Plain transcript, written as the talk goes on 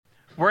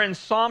We're in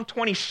Psalm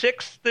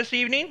 26 this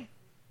evening.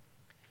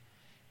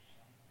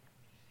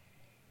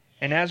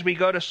 And as we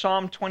go to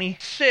Psalm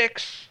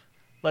 26,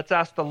 let's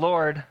ask the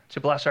Lord to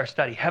bless our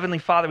study. Heavenly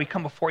Father, we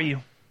come before you.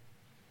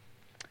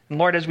 And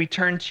Lord, as we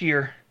turn to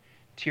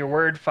your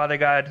word, Father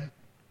God,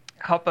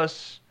 help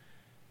us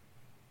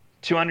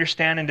to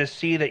understand and to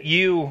see that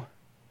you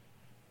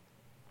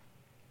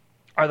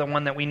are the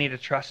one that we need to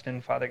trust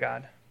in, Father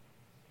God.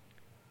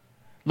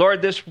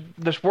 Lord,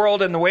 this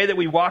world and the way that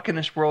we walk in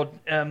this world,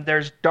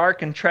 there's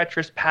dark and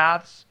treacherous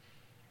paths.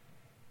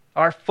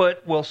 Our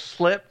foot will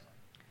slip.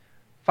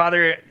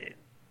 Father,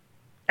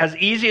 as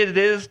easy as it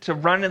is to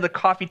run to the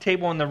coffee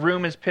table when the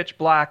room is pitch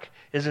black,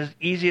 is as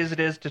easy as it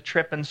is to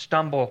trip and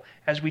stumble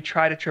as we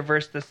try to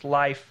traverse this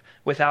life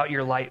without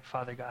your light,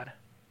 Father God.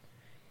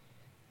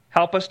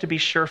 Help us to be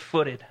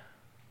sure-footed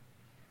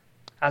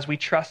as we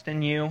trust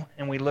in you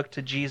and we look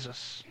to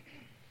Jesus.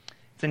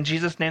 It's in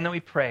Jesus' name that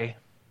we pray.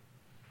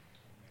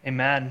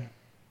 Amen.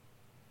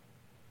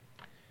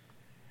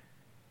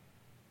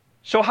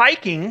 So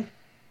hiking,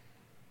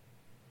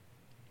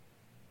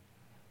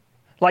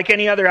 like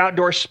any other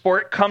outdoor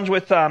sport, comes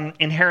with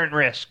inherent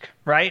risk,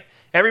 right?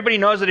 Everybody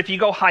knows that if you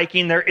go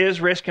hiking, there is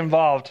risk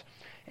involved.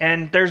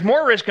 And there's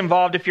more risk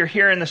involved if you're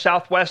here in the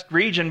Southwest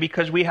region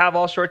because we have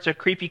all sorts of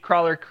creepy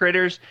crawler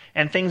critters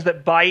and things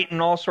that bite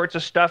and all sorts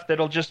of stuff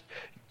that'll just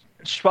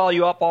swallow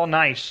you up all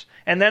nice.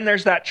 And then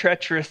there's that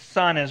treacherous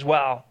sun as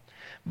well.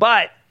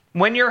 But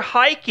when you're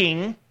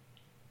hiking,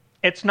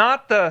 it's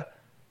not the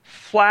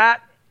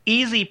flat,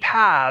 easy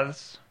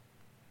paths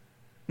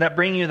that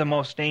bring you the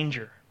most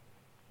danger.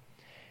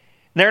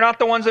 They're not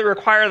the ones that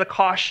require the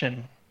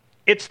caution.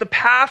 It's the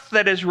path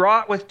that is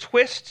wrought with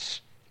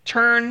twists,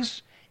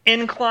 turns,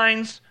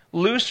 inclines,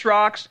 loose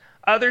rocks,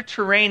 other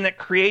terrain that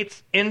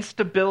creates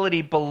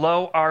instability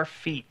below our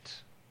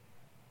feet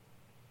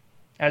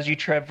as you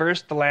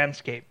traverse the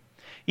landscape.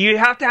 You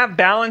have to have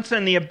balance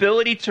and the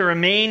ability to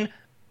remain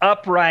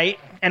upright,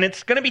 and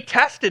it's going to be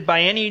tested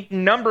by any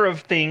number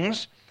of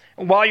things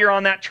while you're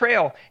on that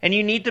trail. And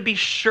you need to be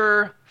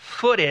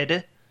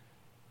sure-footed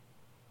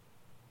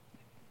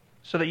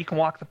so that you can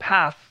walk the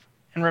path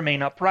and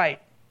remain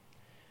upright.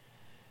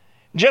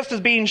 Just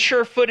as being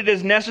sure-footed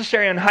is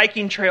necessary on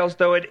hiking trails,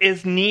 though, it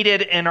is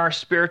needed in our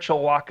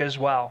spiritual walk as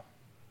well.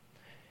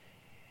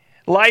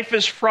 Life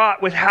is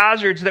fraught with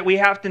hazards that we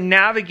have to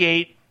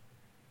navigate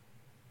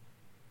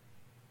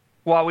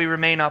while we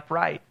remain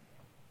upright.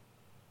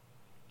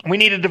 We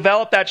need to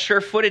develop that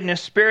sure-footedness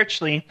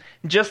spiritually,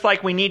 just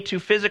like we need to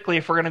physically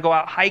if we're going to go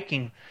out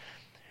hiking.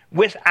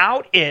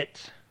 Without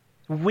it,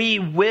 we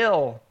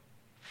will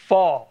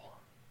fall.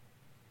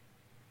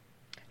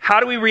 How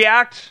do we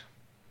react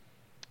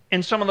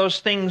in some of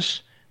those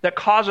things that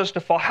cause us to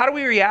fall? How do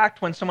we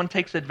react when someone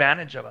takes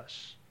advantage of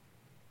us?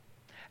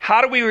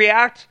 How do we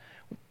react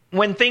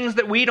when things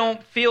that we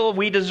don't feel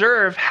we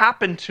deserve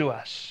happen to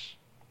us?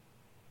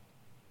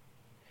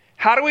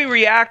 How do we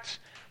react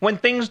when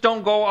things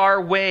don't go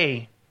our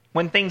way,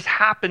 when things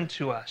happen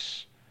to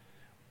us,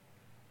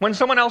 when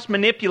someone else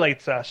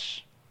manipulates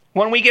us,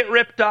 when we get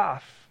ripped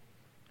off,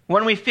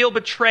 when we feel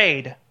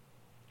betrayed,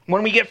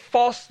 when we get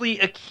falsely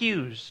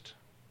accused?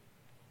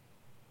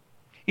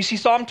 You see,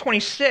 Psalm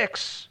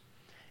 26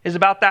 is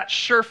about that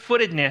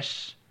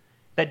sure-footedness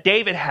that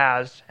David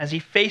has as he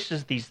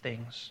faces these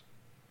things.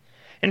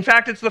 In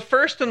fact, it's the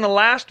first and the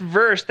last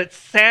verse that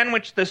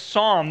sandwich this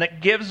psalm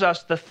that gives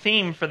us the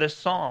theme for this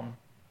psalm.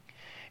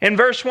 In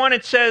verse 1,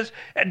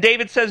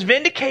 David says,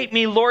 "Vindicate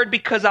me, Lord,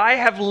 because I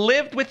have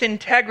lived with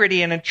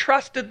integrity and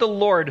entrusted the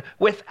Lord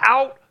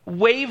without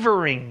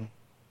wavering."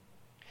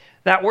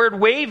 That word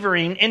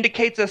wavering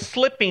indicates a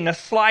slipping, a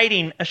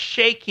sliding, a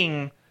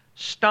shaking,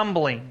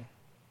 stumbling.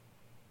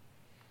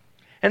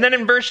 And then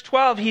in verse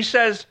 12, he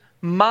says,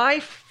 "My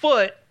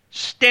foot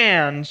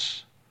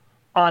stands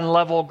on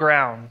level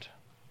ground."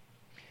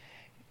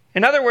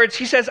 In other words,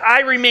 he says, I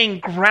remain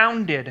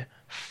grounded,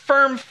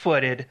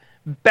 firm-footed,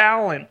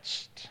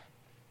 balanced.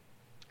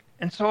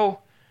 And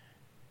so,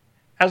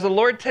 as the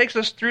Lord takes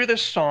us through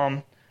this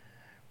psalm,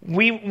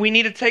 we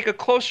need to take a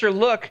closer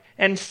look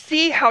and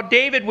see how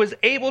David was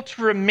able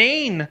to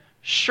remain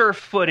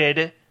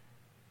sure-footed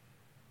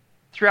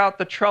throughout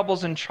the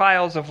troubles and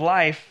trials of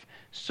life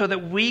so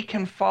that we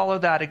can follow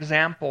that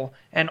example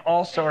and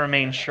also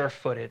remain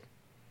sure-footed.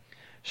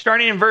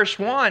 Starting in verse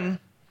 1,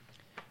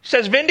 it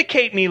says,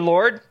 "Vindicate me,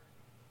 Lord,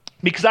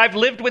 because I've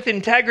lived with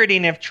integrity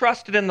and have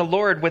trusted in the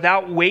Lord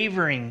without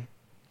wavering.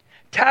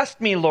 Test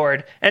me,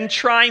 Lord, and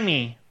try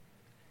me.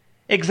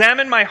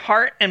 Examine my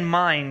heart and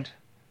mind,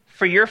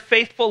 for your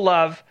faithful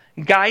love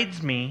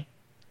guides me,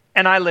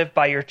 and I live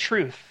by your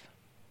truth.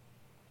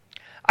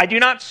 I do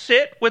not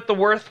sit with the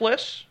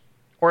worthless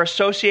or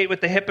associate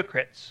with the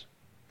hypocrites.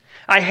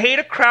 I hate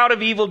a crowd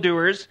of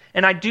evildoers,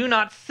 and I do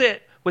not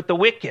sit with the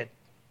wicked.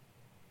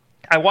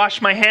 I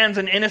wash my hands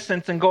in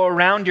innocence and go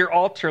around your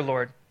altar,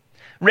 Lord,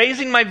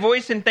 raising my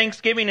voice in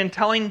thanksgiving and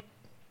telling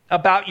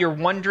about your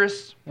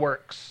wondrous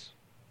works.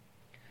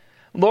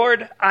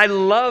 Lord, I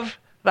love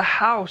the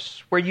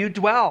house where you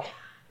dwell,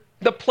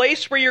 the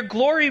place where your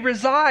glory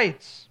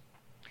resides.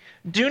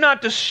 Do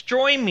not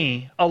destroy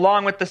me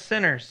along with the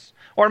sinners,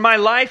 or my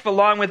life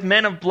along with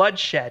men of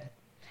bloodshed,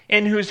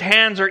 in whose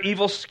hands are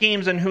evil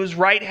schemes and whose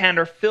right hand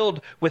are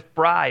filled with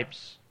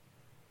bribes.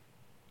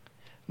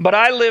 But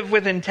I live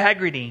with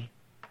integrity.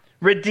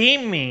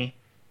 Redeem me.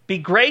 Be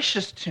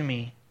gracious to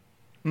me.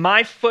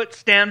 My foot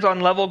stands on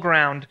level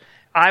ground.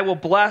 I will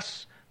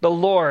bless the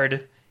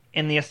Lord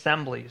in the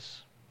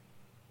assemblies.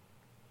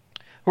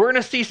 We're going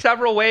to see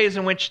several ways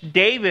in which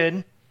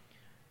David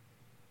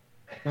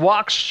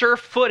walks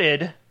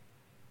sure-footed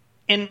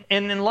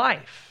in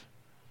life.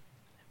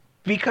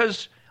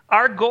 Because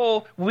our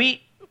goal,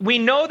 we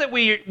know that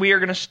we are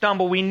going to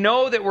stumble. We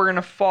know that we're going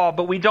to fall,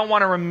 but we don't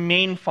want to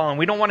remain fallen.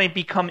 We don't want to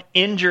become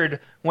injured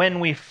when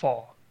we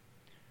fall.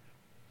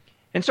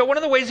 And so one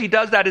of the ways he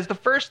does that is, the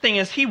first thing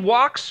is he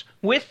walks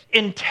with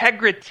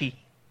integrity.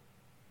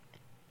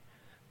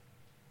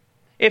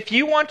 If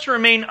you want to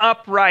remain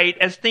upright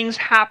as things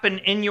happen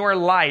in your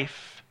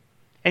life,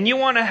 and you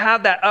want to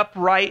have that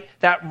upright,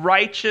 that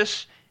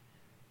righteous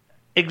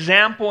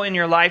example in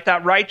your life,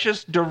 that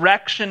righteous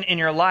direction in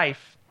your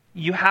life,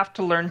 you have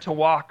to learn to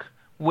walk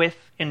with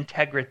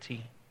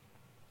integrity.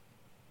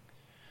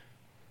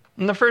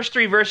 In the first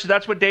 3 verses,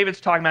 that's what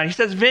David's talking about. He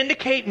says,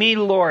 "Vindicate me,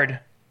 Lord,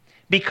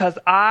 because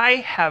I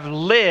have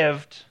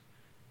lived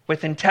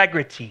with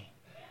integrity,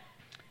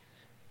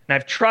 and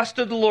I've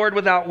trusted the Lord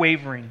without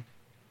wavering.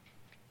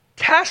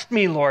 Test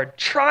me, Lord,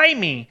 try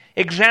me,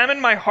 examine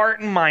my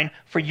heart and mind,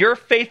 for your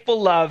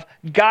faithful love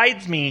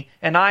guides me,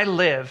 and I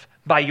live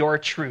by your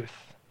truth."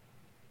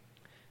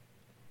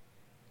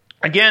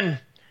 Again,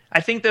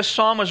 I think this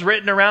psalm was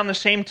written around the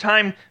same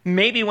time,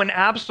 maybe when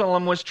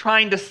Absalom was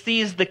trying to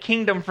seize the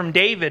kingdom from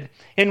David,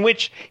 in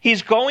which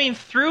he's going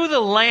through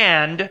the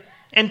land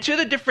and to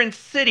the different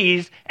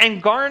cities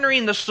and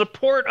garnering the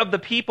support of the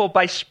people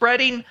by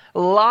spreading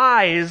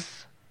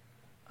lies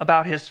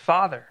about his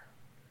father.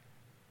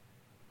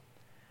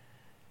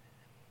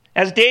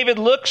 As David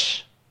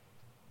looks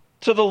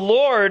to the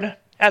Lord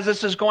as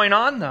this is going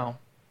on, though,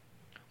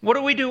 what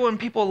do we do when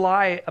people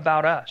lie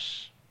about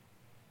us?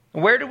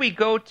 Where do we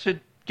go to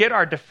get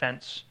our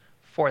defense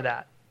for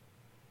that?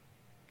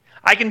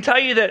 I can tell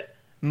you that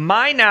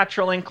my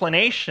natural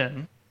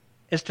inclination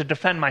is to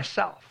defend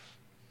myself.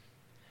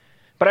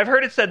 But I've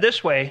heard it said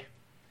this way: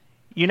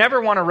 you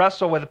never want to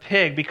wrestle with a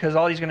pig, because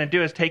all he's going to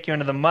do is take you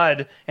into the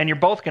mud and you're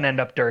both going to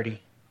end up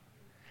dirty.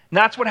 And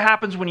that's what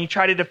happens when you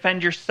try to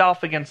defend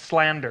yourself against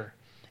slander.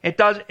 It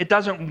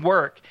doesn't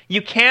work.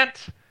 You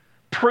can't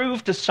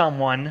prove to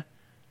someone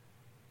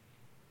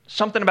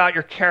something about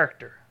your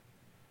character.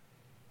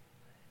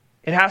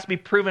 It has to be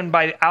proven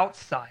by the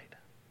outside.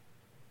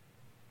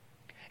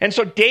 And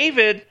so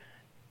David,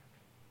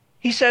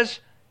 he says,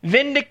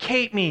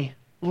 "Vindicate me,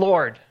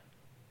 Lord."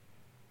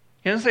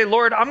 He doesn't say,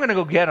 "Lord, I'm going to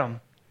go get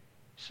him."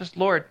 He says,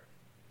 "Lord,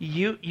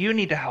 you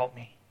need to help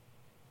me."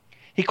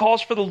 He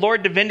calls for the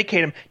Lord to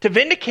vindicate him. To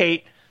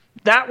vindicate,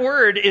 that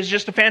word is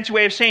just a fancy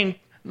way of saying,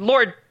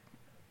 "Lord,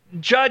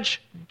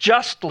 judge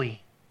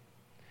justly.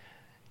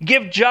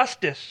 Give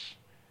justice.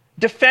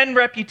 Defend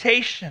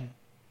reputation."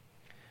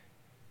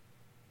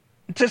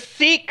 To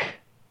seek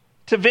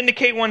to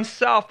vindicate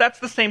oneself, that's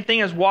the same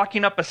thing as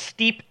walking up a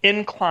steep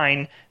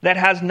incline that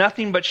has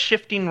nothing but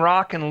shifting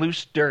rock and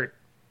loose dirt.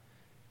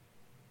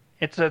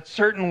 It's a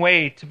certain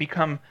way to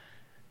become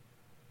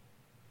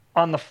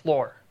on the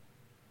floor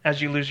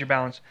as you lose your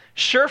balance.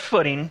 Sure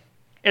footing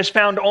is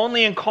found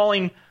only in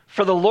calling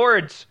for the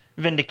Lord's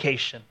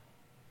vindication.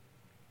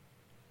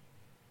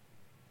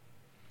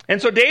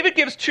 And so David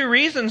gives 2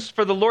 reasons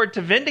for the Lord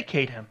to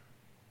vindicate him.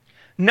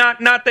 Not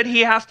that he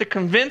has to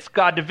convince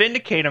God to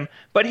vindicate him,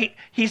 but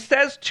he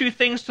says 2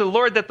 things to the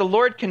Lord that the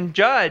Lord can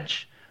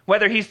judge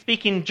whether he's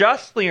speaking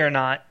justly or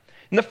not.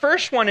 And the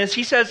first one is,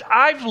 he says,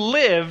 "I've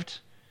lived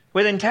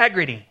with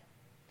integrity."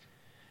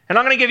 And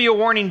I'm going to give you a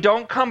warning: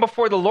 don't come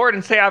before the Lord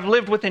and say, "I've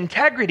lived with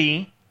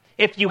integrity,"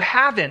 if you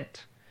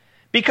haven't.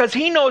 Because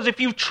he knows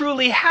if you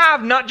truly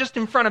have, not just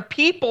in front of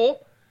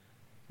people,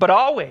 but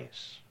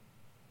always.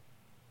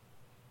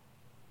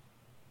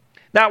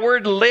 That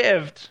word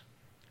 "lived"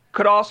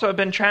 could also have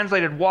been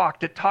translated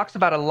 "walked." It talks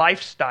about a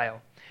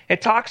lifestyle.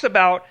 It talks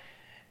about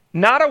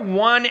not a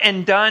one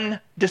and done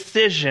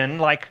decision,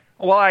 like,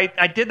 well,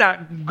 I did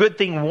that good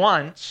thing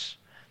once,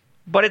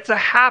 but it's a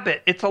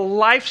habit. It's a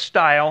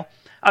lifestyle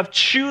of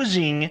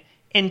choosing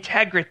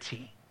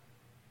integrity.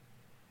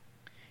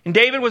 And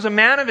David was a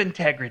man of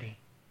integrity.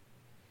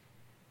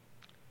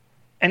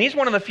 And he's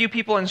one of the few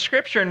people in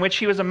Scripture in which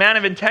he was a man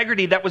of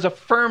integrity that was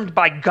affirmed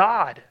by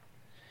God.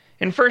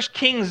 In 1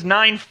 Kings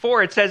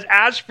 9:4, it says,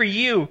 "As for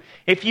you,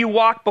 if you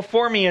walk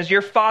before me as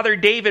your father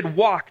David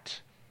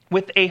walked,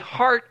 with a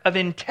heart of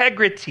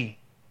integrity,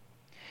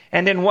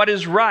 and in what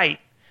is right,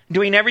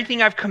 doing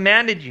everything I've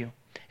commanded you,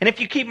 and if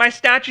you keep my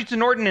statutes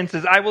and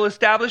ordinances, I will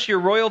establish your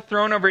royal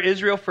throne over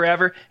Israel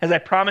forever, as I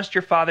promised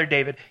your father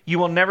David. You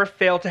will never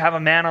fail to have a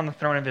man on the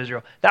throne of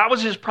Israel." That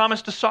was his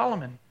promise to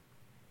Solomon.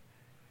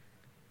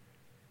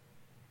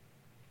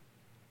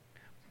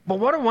 But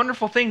what a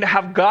wonderful thing to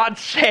have God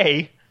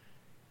say,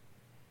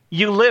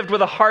 "You lived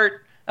with a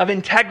heart of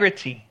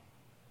integrity."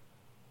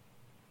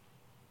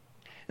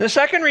 The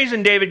second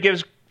reason David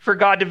gives for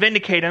God to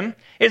vindicate him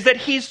is that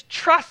he's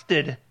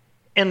trusted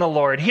in the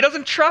Lord. He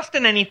doesn't trust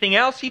in anything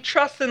else. He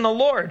trusts in the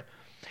Lord.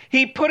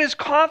 He put his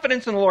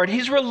confidence in the Lord.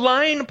 He's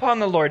relying upon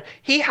the Lord.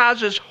 He has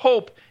his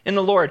hope in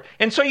the Lord.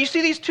 And so you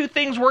see these two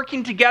things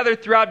working together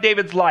throughout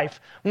David's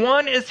life.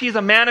 One is he's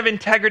a man of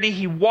integrity.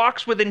 He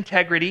walks with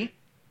integrity.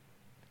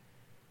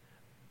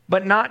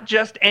 But not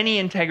just any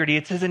integrity.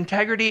 It's his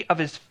integrity of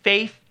his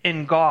faith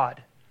in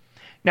God.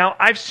 Now,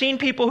 I've seen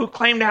people who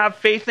claim to have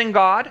faith in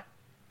God,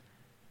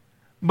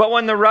 but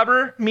when the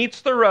rubber meets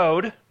the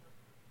road,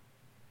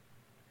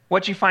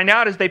 what you find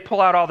out is they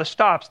pull out all the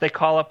stops. They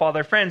call up all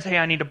their friends. Hey,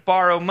 I need to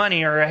borrow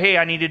money, or hey,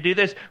 I need to do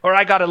this, or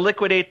I got to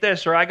liquidate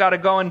this, or I got to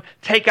go and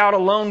take out a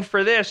loan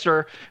for this,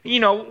 or, any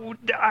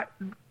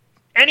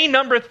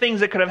number of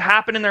things that could have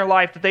happened in their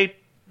life that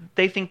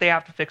they think they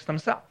have to fix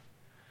themselves.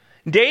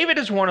 David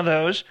is one of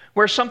those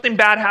where something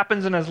bad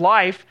happens in his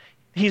life.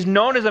 He's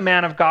known as a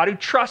man of God who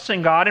trusts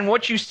in God, and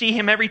what you see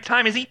him every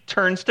time is he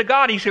turns to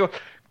God. He says,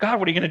 God,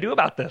 what are you going to do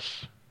about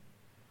this?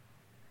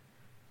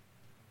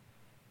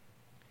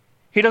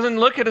 He doesn't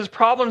look at his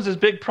problems as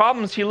big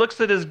problems. He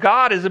looks at his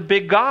God as a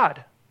big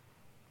God.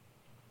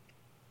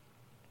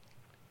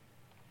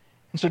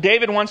 And so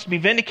David wants to be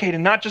vindicated,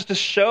 not just to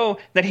show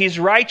that he's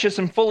righteous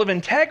and full of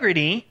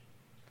integrity,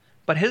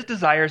 but his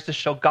desire is to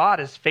show God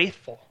as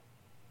faithful.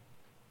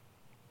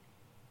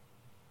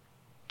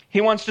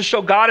 He wants to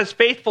show God as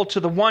faithful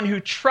to the one who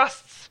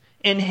trusts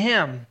in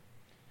him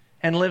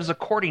and lives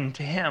according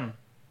to him.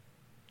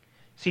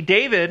 See,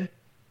 David,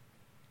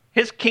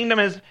 his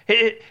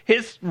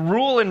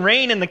rule and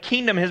reign in the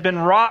kingdom has been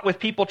wrought with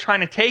people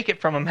trying to take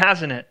it from him,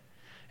 hasn't it?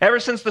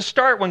 Ever since the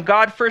start, when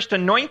God first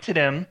anointed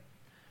him,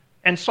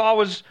 and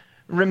Saul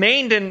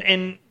remained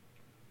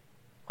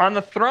on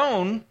the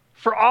throne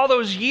for all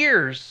those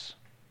years,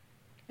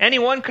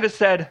 anyone could have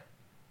said,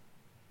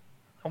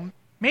 oh,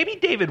 maybe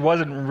David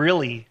wasn't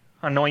really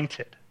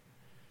anointed.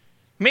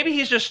 Maybe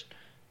he's just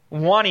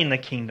wanting the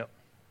kingdom.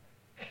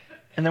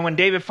 And then when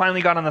David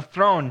finally got on the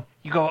throne,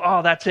 you go,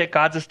 oh, that's it.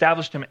 God's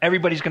established him.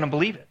 Everybody's going to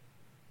believe it.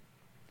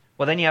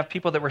 Well, then you have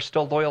people that were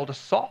still loyal to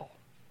Saul.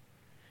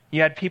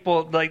 You had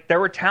people,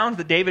 there were towns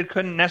that David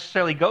couldn't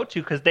necessarily go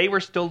to because they were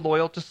still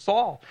loyal to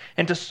Saul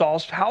and to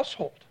Saul's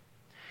household.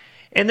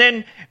 And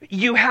then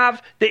you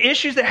have the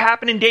issues that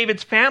happen in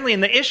David's family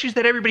and the issues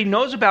that everybody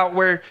knows about,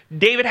 where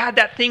David had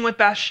that thing with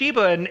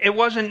Bathsheba, and it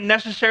wasn't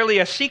necessarily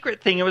a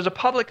secret thing. It was a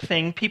public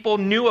thing. People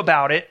knew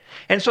about it.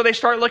 And so they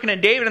start looking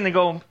at David and they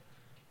go,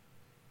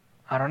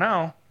 I don't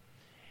know.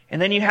 And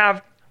then you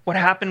have what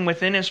happened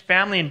within his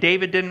family, and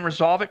David didn't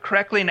resolve it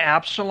correctly, and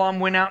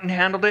Absalom went out and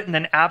handled it, and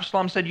then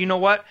Absalom said, you know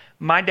what?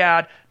 My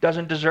dad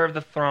doesn't deserve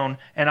the throne,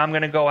 and I'm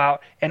going to go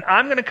out, and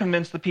I'm going to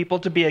convince the people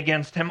to be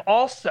against him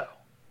also.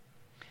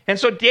 And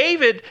so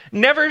David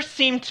never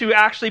seemed to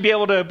actually be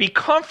able to be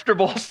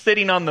comfortable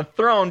sitting on the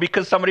throne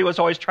because somebody was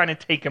always trying to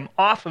take him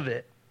off of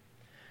it.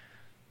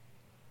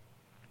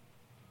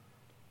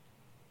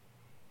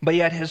 But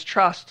yet his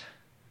trust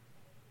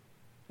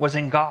was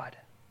in God.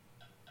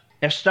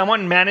 If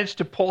someone managed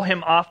to pull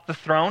him off the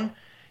throne,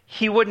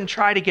 he wouldn't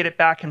try to get it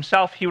back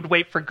himself. He would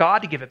wait for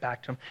God to give it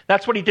back to him.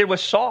 That's what he did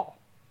with Saul.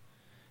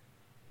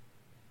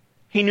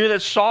 He knew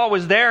that Saul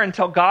was there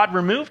until God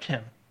removed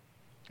him.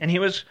 And he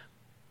was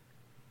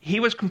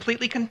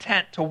completely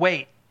content to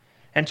wait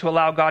and to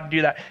allow God to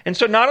do that. And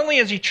so not only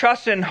has he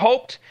trusted and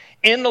hoped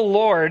in the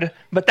Lord,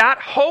 but that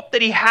hope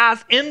that he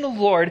has in the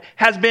Lord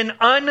has been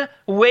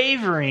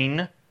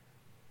unwavering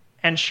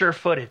and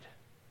sure-footed.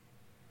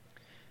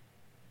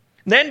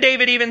 Then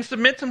David even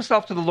submits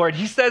himself to the Lord.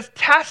 He says,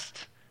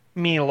 test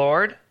me,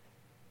 Lord.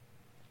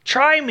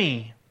 Try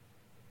me.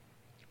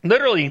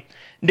 Literally,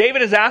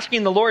 David is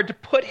asking the Lord to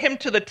put him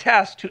to the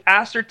test to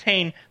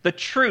ascertain the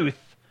truth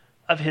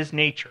of his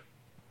nature.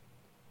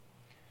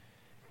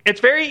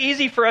 It's very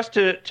easy for us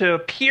to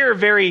appear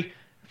very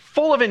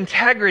full of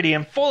integrity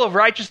and full of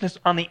righteousness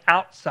on the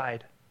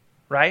outside,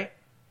 right?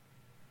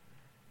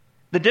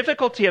 The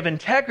difficulty of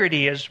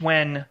integrity is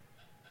when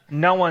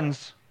no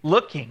one's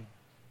looking.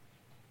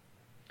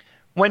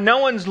 When no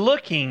one's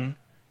looking,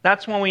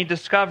 that's when we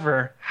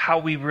discover how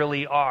we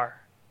really are.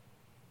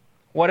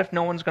 What if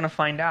no one's going to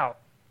find out?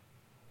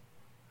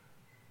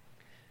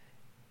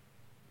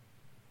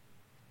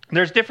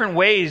 There's different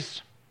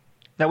ways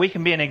that we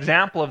can be an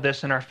example of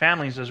this in our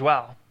families as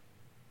well.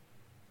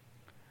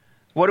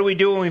 What do we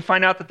do when we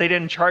find out that they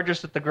didn't charge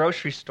us at the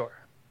grocery store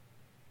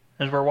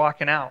as we're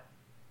walking out?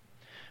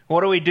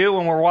 What do we do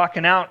when we're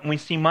walking out and we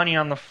see money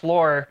on the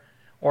floor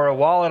or a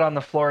wallet on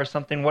the floor or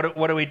something? What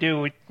do we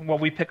do?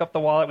 We pick up the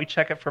wallet, we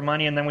check it for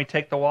money, and then we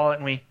take the wallet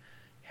and we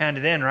hand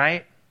it in,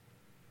 right?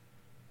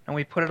 And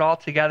we put it all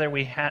together,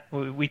 we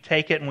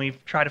take it, and we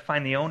try to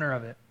find the owner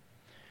of it.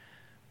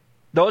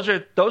 Those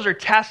are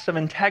tests of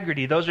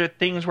integrity. Those are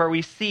things where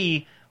we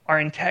see our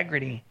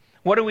integrity.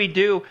 What do we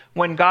do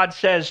when God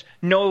says,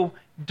 no,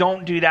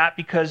 don't do that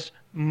because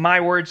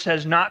my word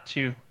says not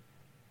to?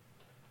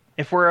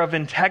 If we're of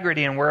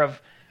integrity and we're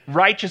of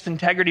righteous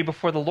integrity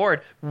before the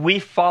Lord, we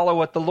follow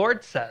what the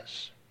Lord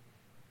says.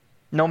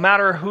 No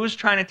matter who's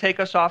trying to take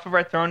us off of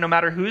our throne, no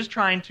matter who's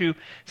trying to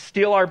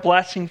steal our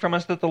blessing from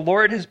us that the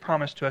Lord has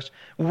promised to us,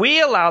 we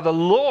allow the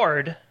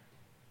Lord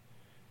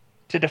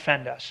to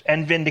defend us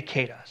and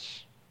vindicate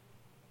us.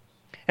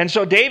 And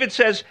so David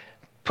says,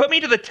 put me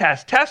to the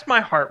test. Test my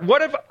heart.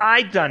 What have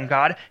I done,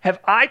 God? Have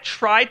I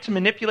tried to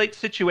manipulate the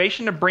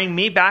situation to bring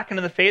me back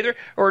into the faith,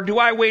 or do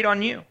I wait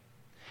on you?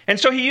 And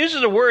so he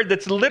uses a word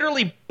that's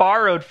literally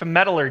borrowed from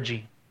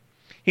metallurgy.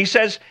 He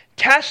says,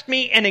 test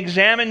me and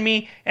examine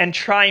me and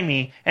try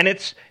me. And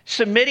it's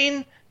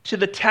submitting to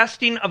the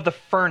testing of the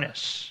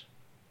furnace.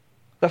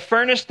 The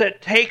furnace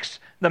that takes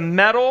the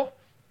metal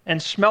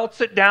and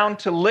smelts it down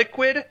to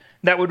liquid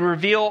that would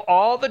reveal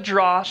all the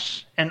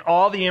dross and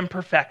all the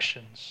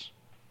imperfections.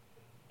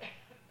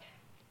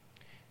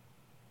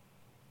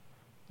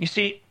 You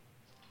see,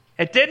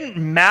 it didn't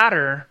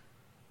matter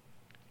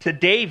to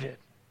David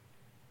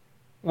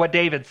what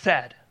David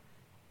said.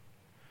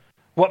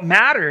 What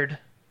mattered,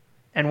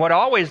 and what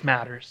always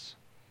matters,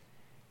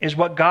 is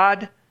what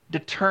God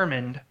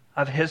determined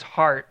of his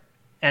heart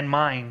and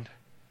mind.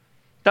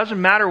 It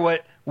doesn't matter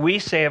what we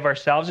say of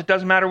ourselves. It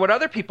doesn't matter what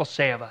other people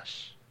say of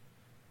us.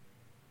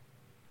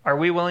 Are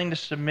we willing to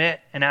submit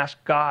and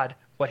ask God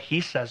what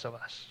he says of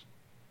us?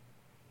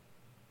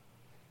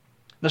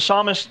 The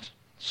psalmist,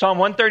 Psalm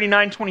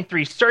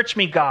 139:23, search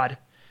me, God,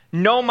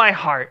 know my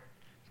heart,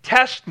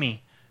 test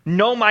me,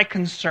 know my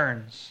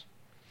concerns.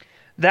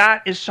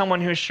 That is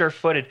someone who's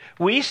sure-footed.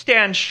 We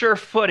stand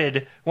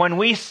sure-footed when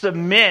we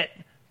submit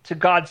to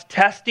God's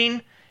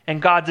testing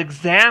and God's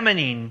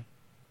examining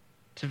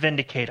to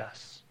vindicate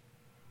us.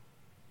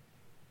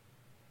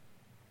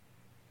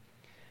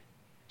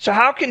 So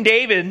how can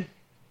David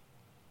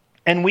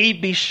and we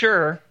be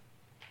sure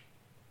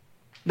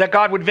that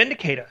God would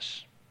vindicate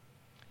us?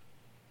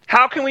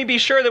 How can we be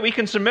sure that we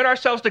can submit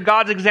ourselves to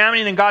God's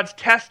examining and God's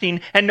testing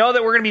and know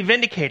that we're going to be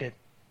vindicated?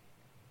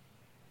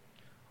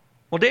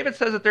 Well, David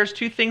says that there's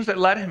two things that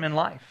led him in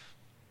life.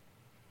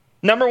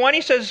 Number one,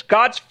 he says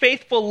God's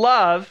faithful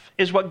love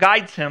is what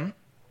guides him.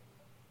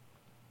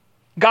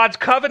 God's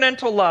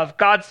covenantal love,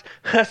 God's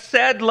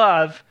chesed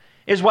love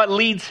is what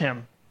leads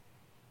him.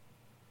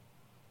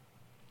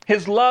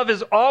 His love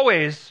is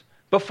always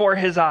before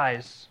his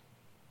eyes.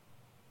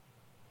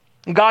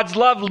 God's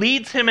love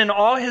leads him in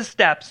all his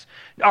steps.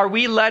 Are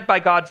we led by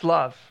God's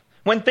love?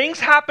 When things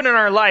happen in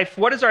our life,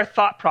 what is our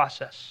thought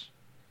process?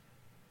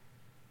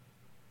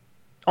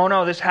 Oh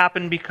no, this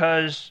happened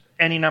because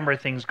any number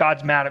of things.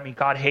 God's mad at me.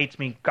 God hates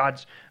me.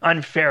 God's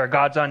unfair.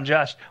 God's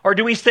unjust. Or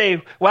do we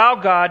say, wow,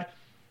 God,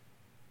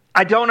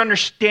 I don't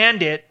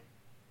understand it,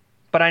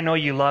 but I know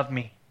you love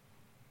me.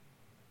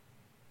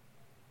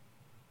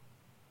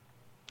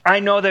 I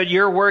know that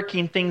you're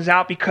working things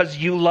out because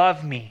you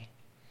love me.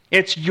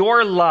 It's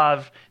your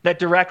love that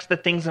directs the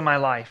things in my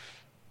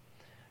life,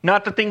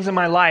 not the things in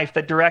my life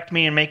that direct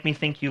me and make me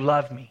think you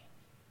love me.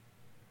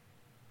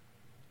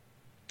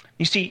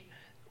 You see,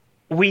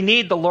 we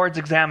need the Lord's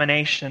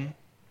examination.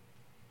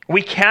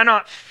 We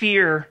cannot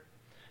fear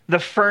the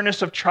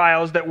furnace of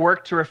trials that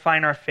work to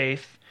refine our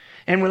faith.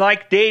 And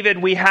like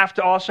David, we have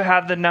to also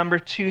have the number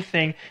two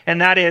thing, and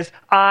that is,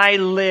 I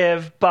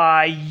live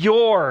by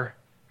your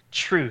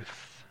truth.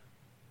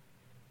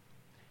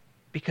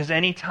 Because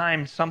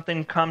anytime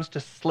something comes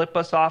to slip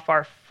us off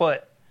our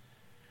foot,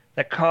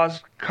 that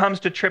comes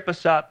to trip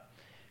us up,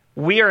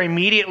 we are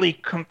immediately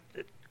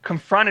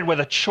confronted with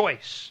a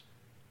choice.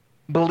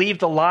 Believe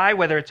the lie,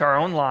 whether it's our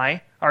own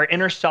lie, our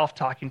inner self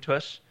talking to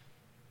us,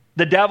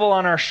 the devil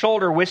on our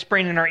shoulder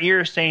whispering in our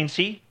ear saying,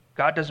 see,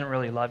 God doesn't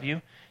really love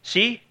you.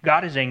 See,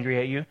 God is angry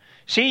at you.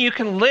 See, you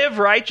can live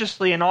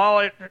righteously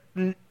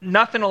and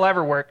nothing will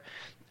ever work.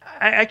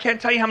 I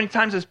can't tell you how many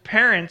times as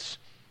parents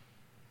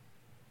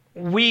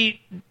we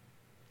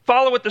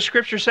follow what the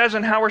scripture says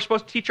and how we're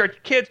supposed to teach our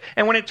kids,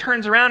 and when it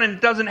turns around and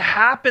it doesn't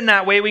happen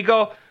that way, we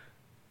go,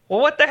 well,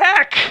 what the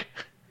heck?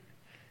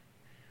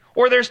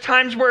 Or there's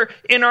times where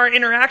in our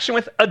interaction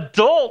with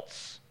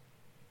adults,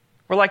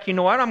 we're like, you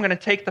know what? I'm going to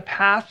take the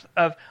path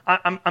of,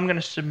 I'm going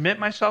to submit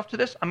myself to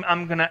this.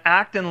 I'm going to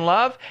act in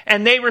love.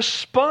 And they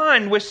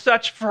respond with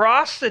such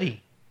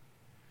ferocity.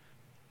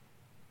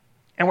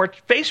 And we're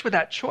faced with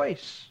that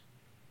choice.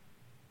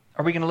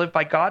 Are we going to live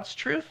by God's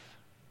truth?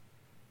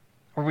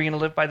 Or are we going to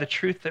live by the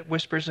truth that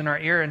whispers in our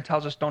ear and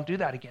tells us, don't do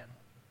that again?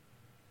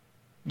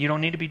 You don't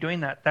need to be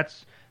doing that.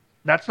 That's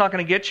not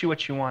going to get you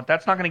what you want.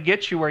 That's not going to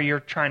get you where you're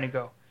trying to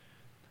go.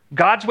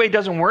 God's way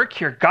doesn't work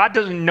here. God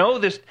doesn't know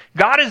this.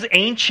 God is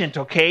ancient,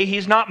 okay?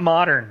 He's not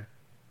modern.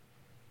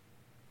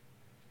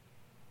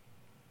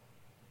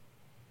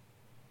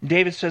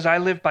 David says, I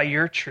live by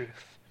your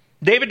truth.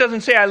 David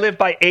doesn't say, I live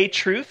by a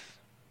truth.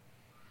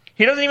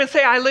 He doesn't even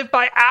say, I live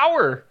by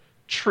our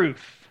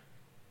truth.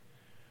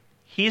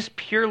 He's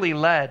purely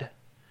led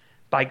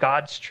by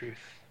God's truth.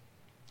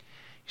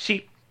 You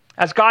see,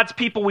 as God's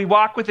people, we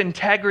walk with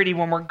integrity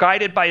when we're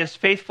guided by his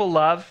faithful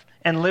love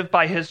and live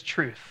by his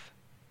truth.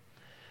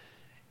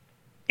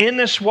 In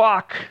this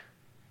walk,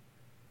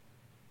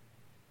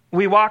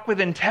 we walk with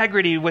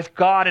integrity with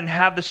God and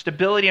have the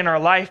stability in our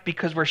life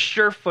because we're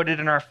sure-footed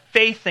in our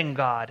faith in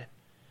God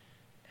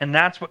And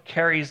that's what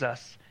carries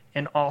us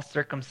in all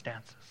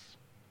circumstances.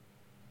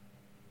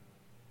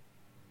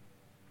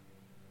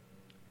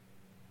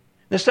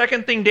 The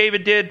second thing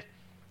David did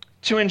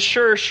to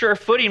ensure sure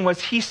footing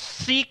was he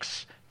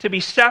seeks to be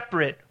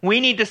separate. We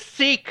need to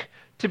seek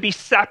to be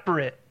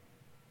separate.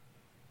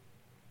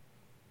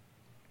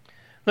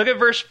 Look at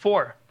verse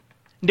 4.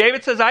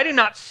 David says, I do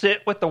not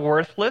sit with the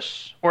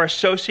worthless or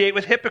associate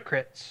with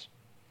hypocrites.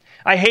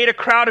 I hate a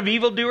crowd of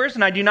evildoers,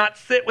 and I do not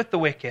sit with the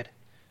wicked.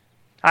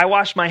 I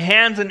wash my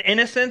hands in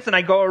innocence, and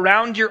I go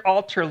around your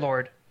altar,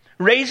 Lord,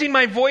 raising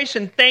my voice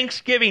in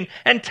thanksgiving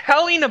and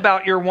telling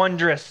about your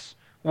wondrous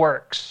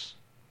works.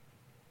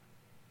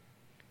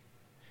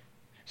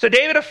 So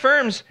David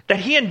affirms that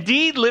he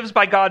indeed lives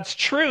by God's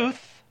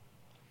truth,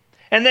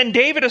 and then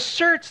David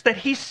asserts that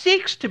he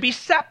seeks to be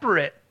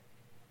separate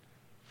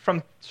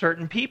from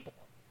certain people.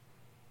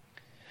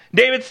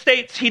 David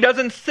states he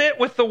doesn't sit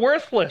with the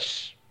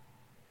worthless,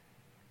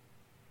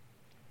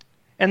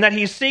 and that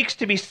he seeks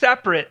to be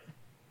separate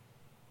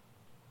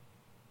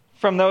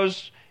from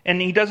those,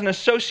 and he doesn't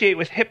associate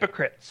with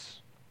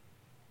hypocrites.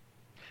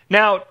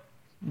 Now,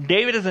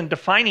 David isn't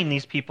defining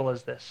these people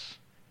as this.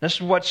 This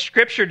is what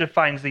Scripture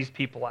defines these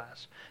people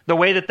as. The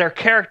way that their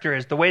character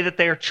is, the way that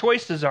their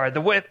choices are,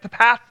 the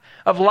path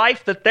of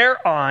life that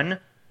they're on.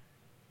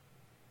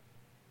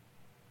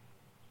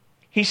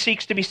 He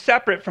seeks to be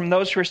separate from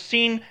those who are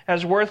seen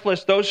as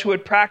worthless, those who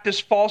would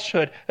practice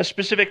falsehood, a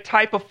specific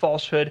type of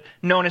falsehood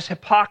known as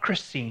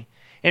hypocrisy,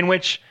 in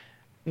which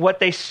what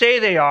they say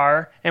they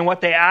are and what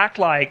they act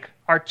like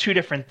are two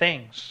different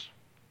things.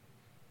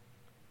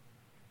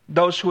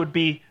 Those who would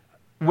be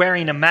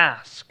wearing a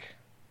mask.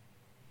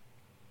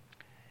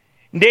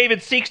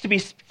 David seeks to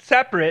be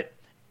separate,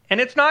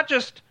 and it's not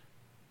just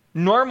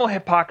normal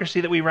hypocrisy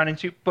that we run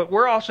into, but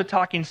we're also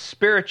talking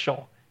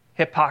spiritual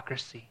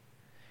hypocrisy.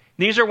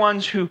 These are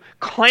ones who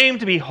claim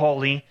to be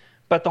holy,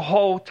 but the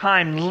whole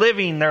time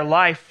living their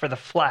life for the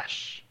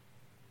flesh.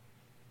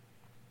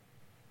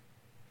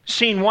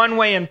 Seen one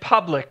way in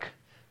public,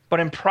 but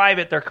in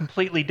private they're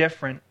completely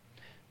different.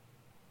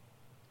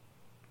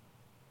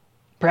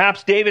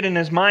 Perhaps David in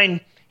his mind,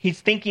 he's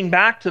thinking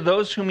back to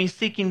those whom he's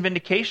seeking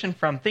vindication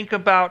from. Think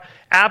about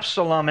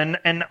Absalom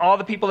and all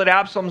the people that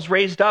Absalom's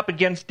raised up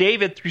against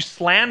David through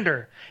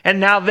slander.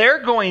 And now they're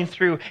going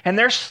through and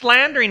they're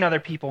slandering other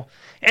people.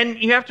 And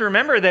you have to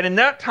remember that in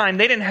that time,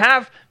 they didn't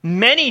have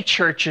many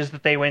churches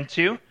that they went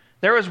to.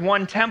 There was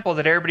one temple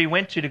that everybody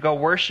went to go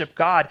worship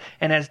God.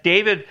 And as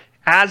David,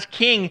 as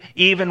king,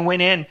 even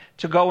went in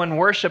to go and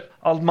worship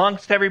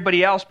amongst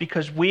everybody else,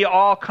 because we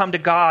all come to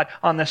God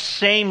on the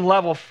same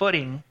level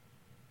footing,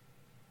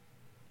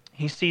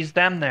 he sees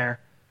them there.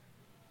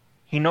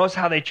 He knows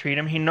how they treat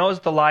him. He knows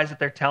the lies that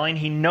they're telling.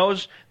 He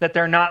knows that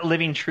they're not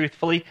living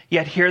truthfully,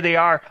 yet here they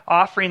are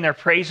offering their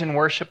praise and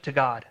worship to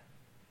God.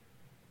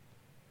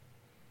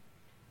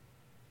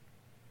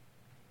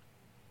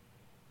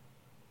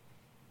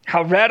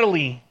 How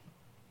readily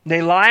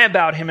they lie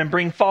about him and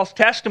bring false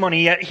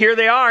testimony, yet here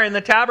they are in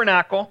the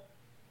tabernacle.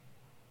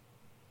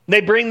 They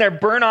bring their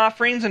burnt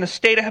offerings in a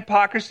state of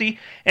hypocrisy,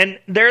 and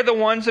they're the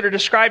ones that are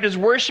described as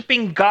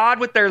worshiping God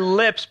with their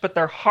lips, but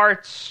their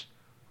hearts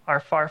are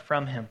far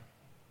from him.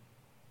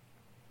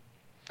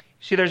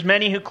 See, there's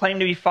many who claim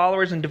to be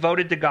followers and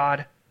devoted to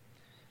God,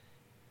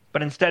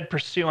 but instead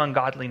pursue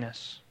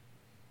ungodliness.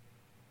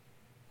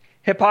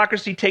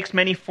 Hypocrisy takes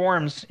many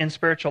forms in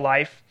spiritual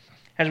life,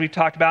 as we've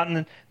talked about,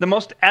 and the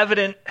most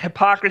evident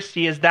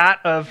hypocrisy is that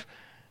of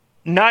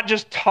not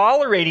just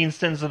tolerating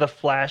sins of the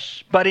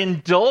flesh, but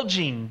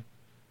indulging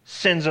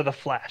sins of the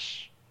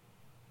flesh.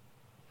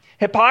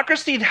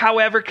 Hypocrisy,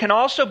 however, can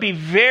also be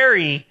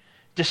very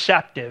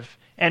deceptive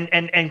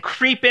and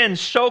creep in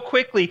so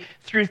quickly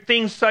through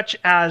things such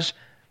as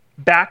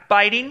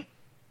backbiting,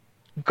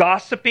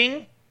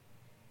 gossiping,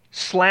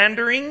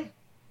 slandering.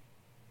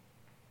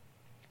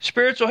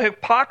 Spiritual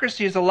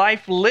hypocrisy is a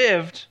life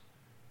lived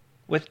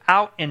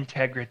without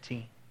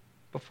integrity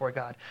before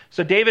God.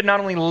 So David not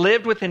only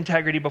lived with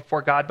integrity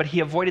before God, but he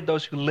avoided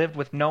those who lived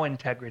with no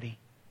integrity.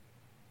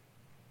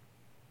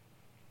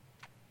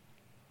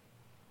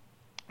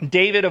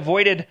 David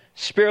avoided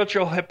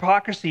spiritual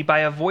hypocrisy by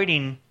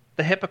avoiding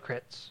the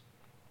hypocrites.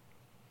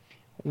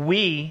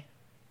 We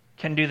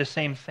can do the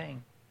same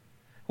thing.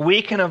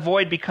 We can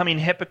avoid becoming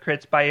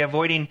hypocrites by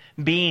avoiding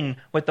being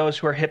with those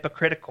who are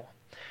hypocritical.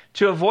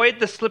 To avoid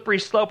the slippery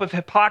slope of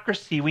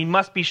hypocrisy, we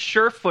must be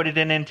sure-footed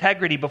in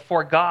integrity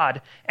before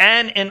God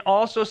and in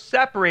also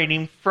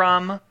separating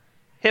from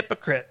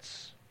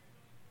hypocrites.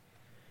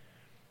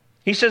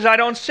 He says, I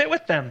don't sit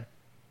with them.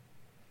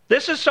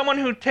 This is someone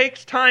who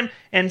takes time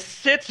and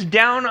sits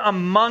down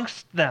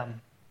amongst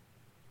them.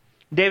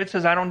 David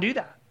says, I don't do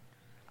that.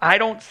 I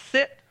don't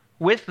sit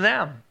with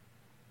them.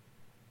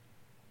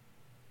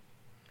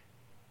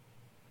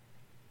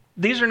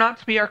 These are not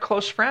to be our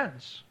close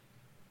friends.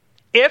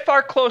 If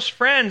our close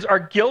friends are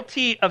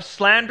guilty of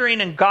slandering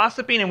and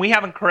gossiping and we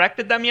haven't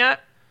corrected them yet,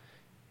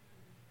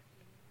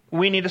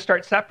 we need to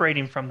start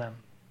separating from them.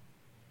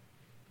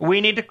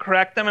 We need to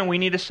correct them and we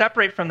need to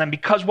separate from them,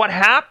 because what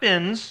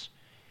happens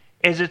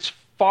is it's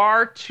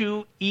far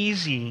too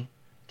easy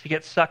to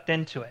get sucked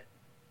into it.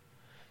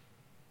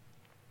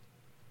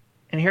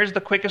 And here's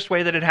the quickest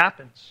way that it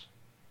happens.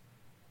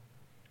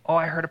 Oh,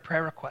 I heard a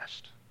prayer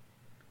request.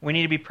 We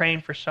need to be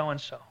praying for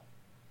so-and-so.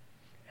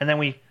 And then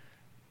we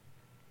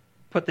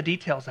put the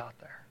details out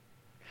there.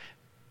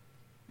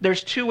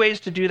 There's two ways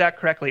to do that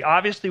correctly.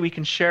 Obviously, we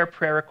can share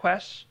prayer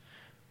requests,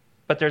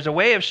 but there's a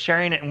way of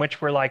sharing it in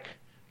which we're like,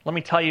 let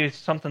me tell you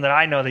something that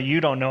I know that you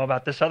don't know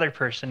about this other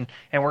person,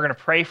 and we're going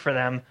to pray for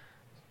them.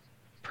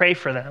 Pray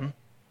for them.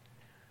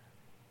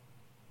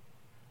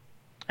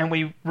 And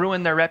we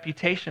ruin their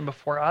reputation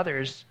before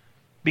others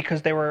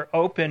because they were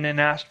open and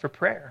asked for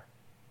prayer.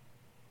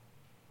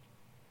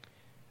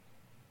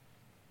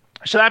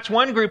 So that's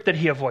one group that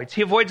he avoids.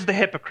 He avoids the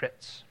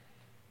hypocrites.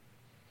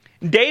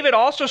 David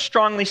also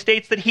strongly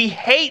states that he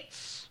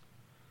hates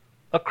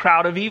a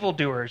crowd of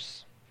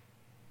evildoers.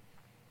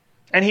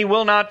 And he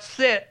will not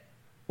sit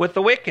with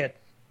the wicked.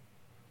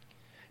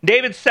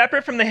 David's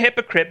separate from the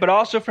hypocrite, but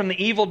also from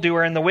the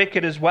evildoer and the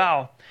wicked as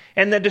well.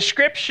 And the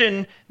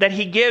description that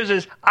he gives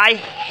is, I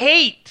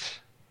hate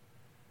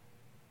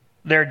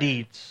their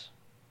deeds.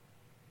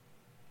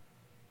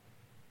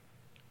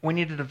 We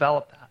need to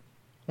develop that.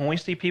 When we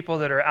see people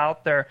that are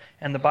out there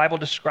and the Bible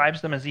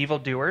describes them as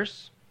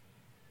evildoers,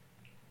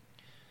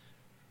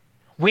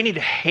 we need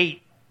to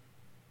hate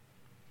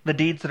the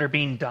deeds that are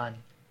being done.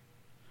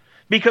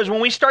 Because when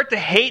we start to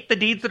hate the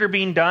deeds that are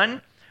being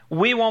done,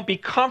 we won't be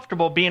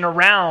comfortable being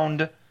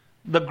around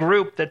the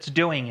group that's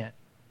doing it.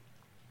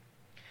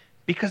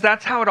 Because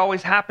that's how it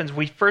always happens.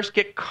 We first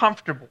get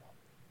comfortable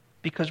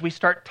because we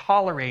start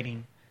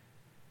tolerating.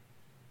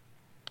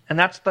 And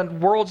that's the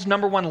world's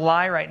number one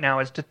lie right now,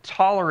 is to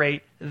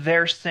tolerate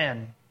their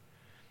sin.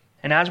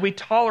 And as we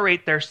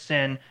tolerate their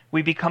sin,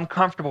 we become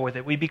comfortable with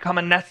it. We become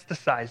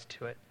anesthetized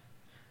to it.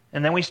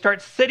 And then we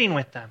start sitting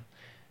with them.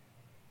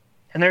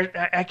 And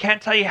I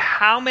can't tell you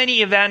how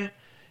many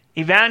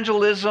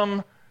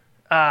evangelism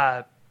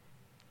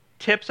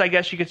tips, I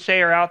guess you could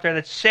say, are out there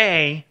that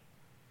say,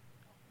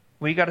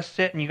 well, you got to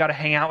sit and you got to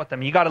hang out with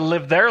them. You got to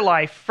live their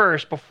life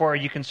first before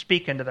you can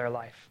speak into their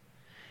life.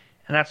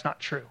 And that's not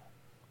true.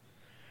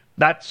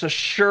 That's a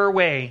sure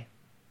way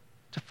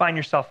to find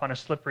yourself on a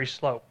slippery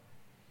slope,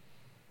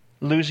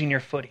 losing your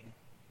footing.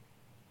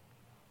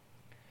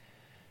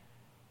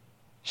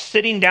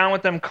 Sitting down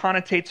with them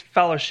connotates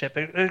fellowship.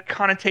 It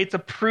connotates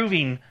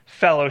approving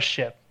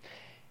fellowship.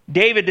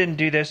 David didn't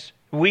do this.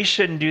 We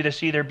shouldn't do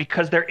this either,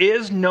 because there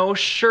is no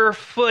sure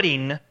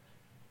footing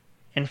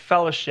in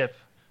fellowship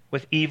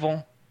with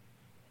evil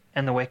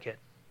and the wicked.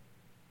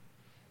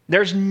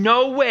 There's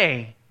no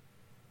way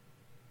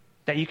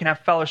that you can have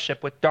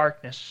fellowship with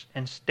darkness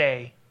and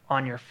stay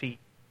on your feet.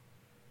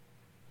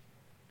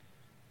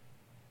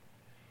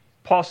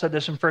 Paul said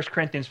this in 1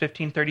 Corinthians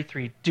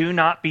 15:33. Do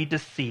not be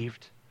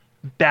deceived.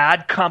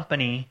 Bad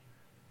company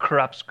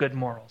corrupts good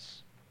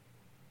morals.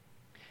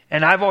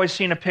 And I've always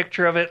seen a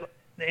picture of it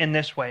in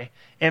this way.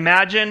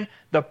 Imagine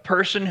the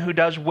person who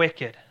does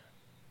wicked.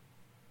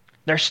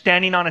 They're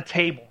standing on a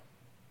table.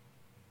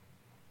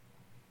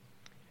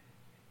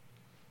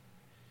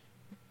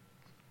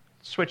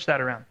 Switch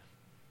that around.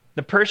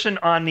 The person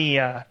on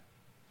the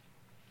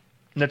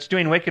that's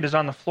doing wicked is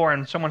on the floor,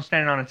 and someone's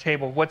standing on a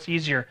table. What's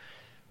easier,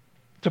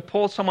 to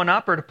pull someone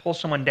up or to pull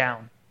someone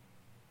down?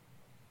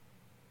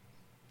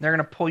 They're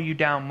going to pull you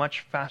down much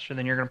faster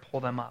than you're going to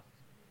pull them up.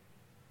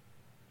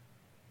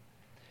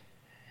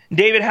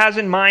 David has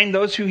in mind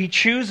those who he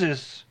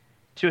chooses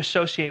to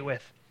associate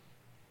with.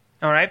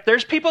 All right?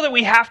 There's people that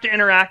we have to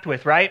interact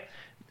with, right?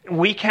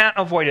 We can't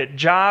avoid it.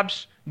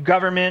 Jobs,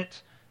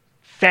 government,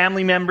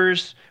 family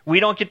members. We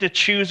don't get to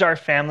choose our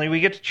family. We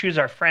get to choose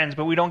our friends,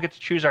 but we don't get to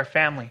choose our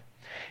family.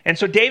 And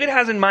so David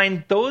has in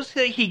mind those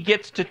that he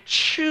gets to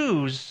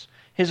choose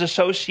his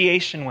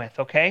association with,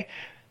 okay?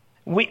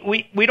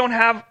 We don't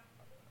have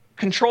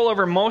control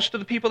over most of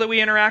the people that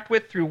we interact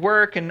with through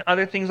work and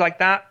other things like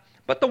that.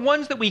 But the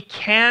ones that we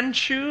can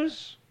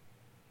choose,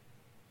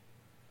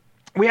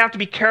 we have to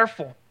be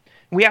careful.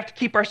 We have to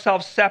keep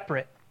ourselves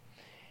separate.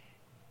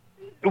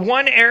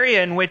 One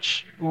area in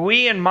which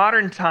we in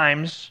modern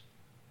times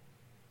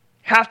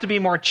have to be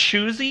more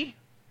choosy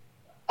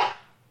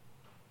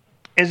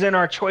is in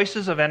our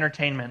choices of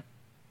entertainment.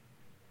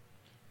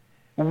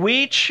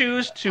 We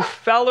choose to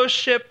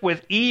fellowship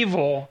with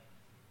evil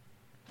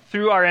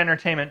through our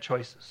entertainment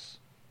choices.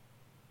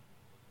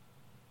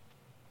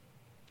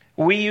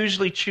 We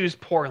usually choose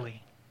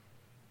poorly.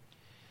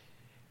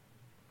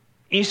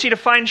 You see, to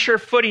find sure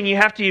footing, you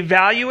have to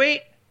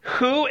evaluate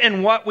who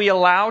and what we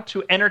allow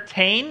to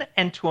entertain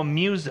and to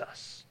amuse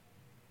us.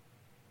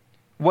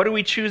 What do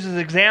we choose as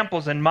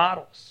examples and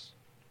models?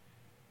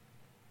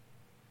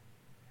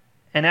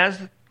 And as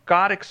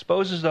God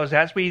exposes those,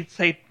 as we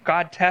say,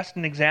 God, test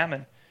and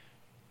examine,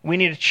 we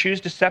need to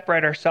choose to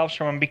separate ourselves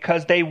from them,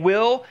 because they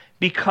will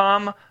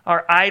become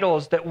our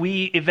idols that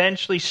we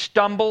eventually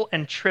stumble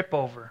and trip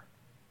over.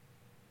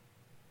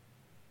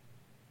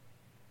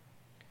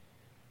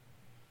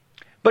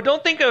 But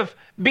don't think of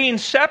being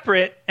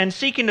separate and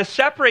seeking to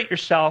separate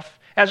yourself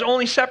as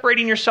only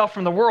separating yourself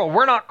from the world.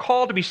 We're not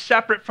called to be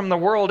separate from the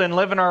world and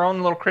live in our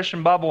own little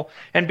Christian bubble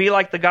and be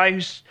like the guy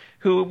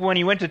who when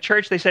he went to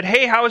church, they said,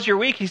 "Hey, how was your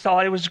week?" He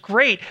thought, "It was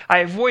great. I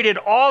avoided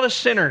all the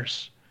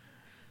sinners.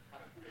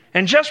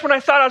 And just when I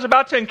thought I was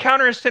about to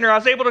encounter a sinner, I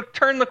was able to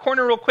turn the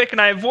corner real quick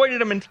and I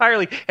avoided him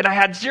entirely. And I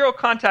had zero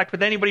contact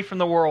with anybody from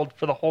the world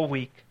for the whole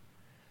week."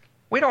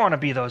 We don't want to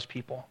be those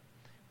people.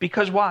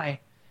 Because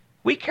why?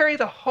 We carry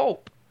the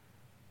hope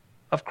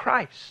of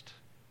Christ.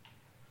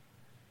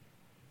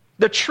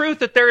 The truth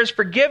that there is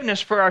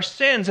forgiveness for our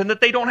sins and that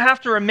they don't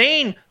have to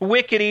remain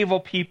wicked, evil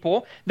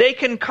people. They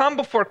can come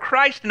before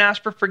Christ and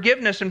ask for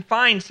forgiveness and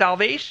find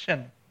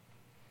salvation.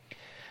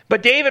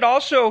 But David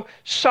also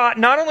sought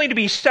not only to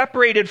be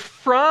separated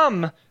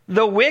from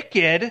the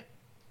wicked,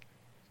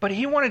 but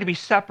he wanted to be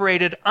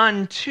separated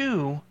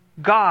unto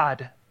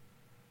God.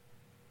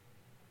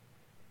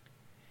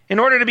 In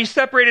order to be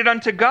separated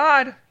unto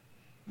God,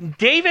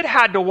 David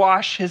had to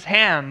wash his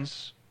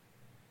hands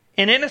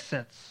in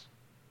innocence.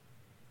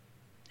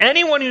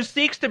 Anyone who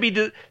seeks to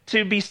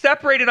be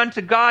separated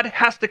unto God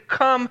has to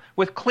come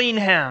with clean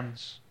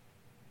hands.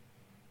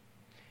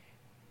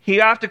 You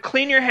have to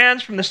clean your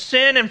hands from the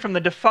sin and from the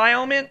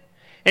defilement.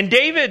 And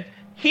David,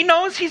 he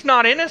knows he's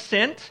not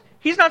innocent.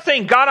 He's not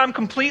saying, "God, I'm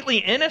completely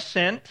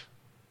innocent."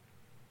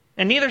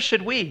 And neither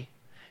should we.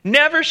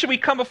 Never should we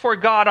come before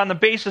God on the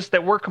basis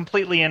that we're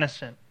completely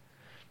innocent.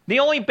 The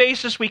only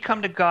basis we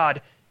come to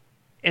God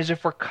is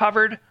if we're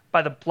covered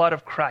by the blood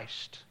of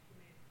Christ,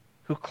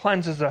 who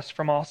cleanses us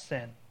from all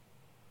sin.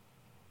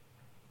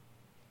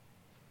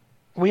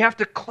 We have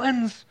to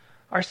cleanse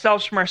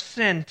ourselves from our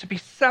sin to be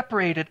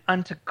separated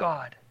unto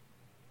God.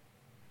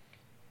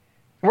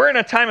 We're in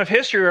a time of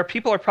history where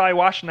people are probably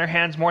washing their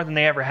hands more than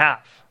they ever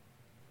have.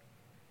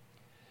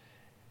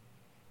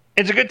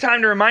 It's a good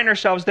time to remind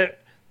ourselves that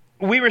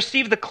we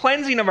receive the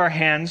cleansing of our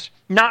hands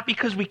not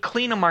because we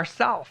clean them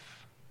ourselves.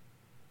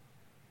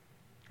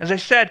 As I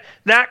said,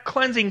 that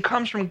cleansing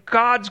comes from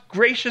God's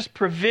gracious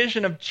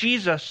provision of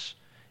Jesus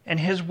and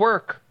his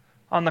work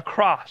on the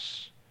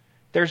cross.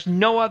 There's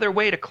no other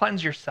way to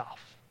cleanse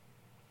yourself.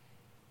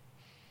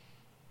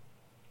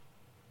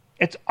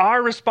 It's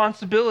our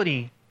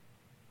responsibility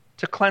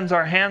to cleanse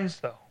our hands,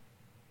 though,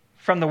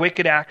 from the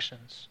wicked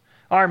actions,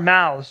 our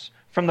mouths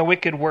from the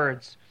wicked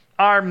words,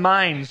 our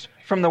minds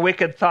from the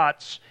wicked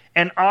thoughts,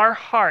 and our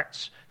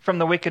hearts from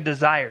the wicked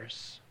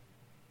desires.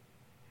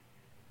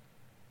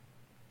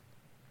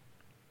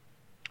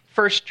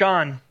 1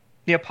 John,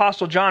 the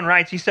Apostle John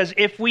writes, he says,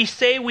 "If we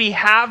say we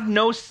have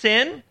no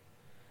sin,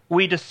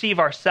 we deceive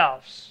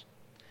ourselves,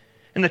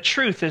 and the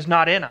truth is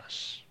not in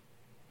us.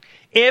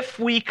 If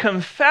we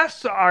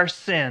confess our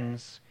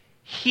sins,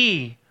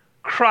 he,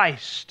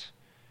 Christ,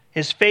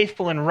 is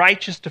faithful and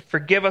righteous to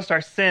forgive us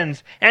our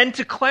sins and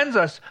to cleanse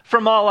us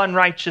from all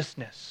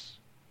unrighteousness."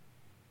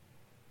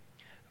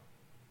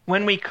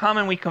 When we come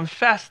and we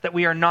confess that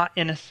we are not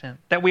innocent,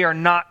 that we are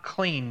not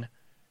clean,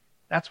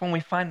 that's when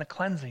we find the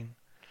cleansing.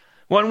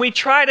 When we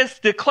try to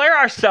declare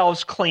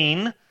ourselves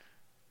clean,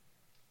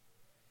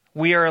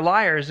 we are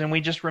liars and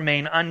we just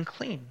remain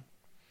unclean.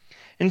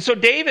 And so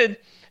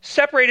David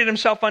separated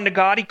himself unto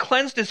God, he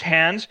cleansed his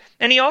hands,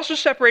 and he also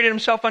separated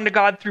himself unto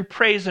God through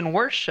praise and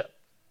worship.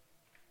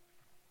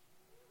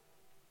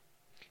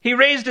 He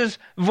raised his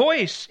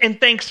voice in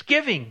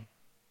thanksgiving.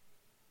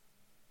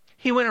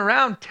 He went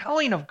around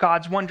telling of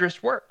God's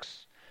wondrous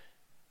works.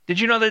 Did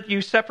you know that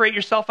you separate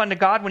yourself unto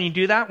God when you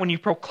do that? When you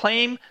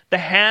proclaim the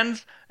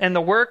hands and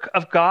the work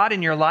of God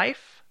in your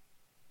life?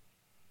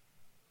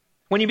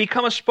 When you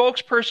become a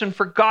spokesperson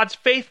for God's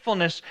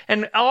faithfulness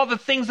and all the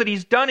things that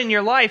he's done in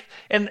your life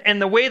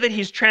and the way that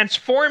he's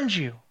transformed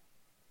you,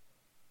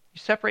 you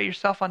separate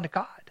yourself unto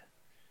God.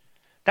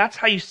 That's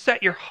how you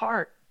set your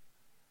heart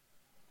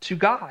to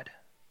God.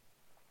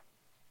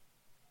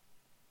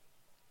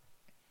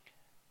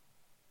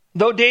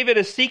 Though David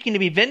is seeking to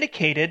be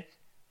vindicated,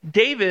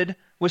 David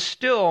was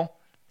still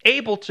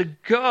able to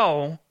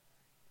go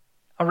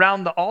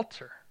around the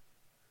altar,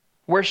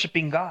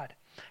 worshiping God.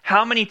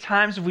 How many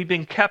times have we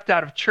been kept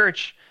out of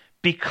church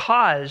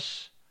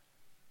because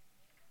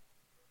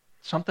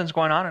something's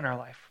going on in our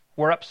life?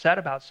 We're upset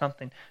about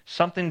something.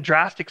 Something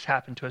drastic's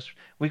happened to us.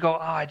 We go,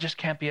 I just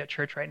can't be at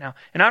church right now.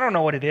 And I don't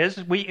know what it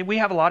is. We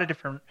have a lot of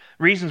different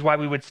reasons why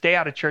we would stay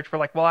out of church. We're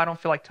like, I don't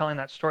feel like telling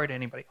that story to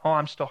anybody.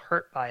 I'm still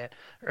hurt by it.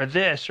 Or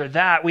this or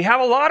that. We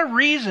have a lot of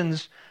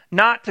reasons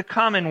not to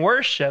come and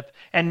worship,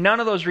 and none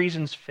of those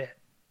reasons fit.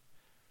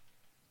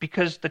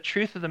 Because the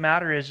truth of the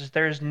matter is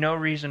there is no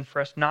reason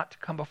for us not to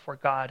come before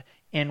God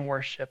in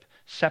worship,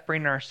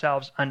 separating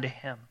ourselves unto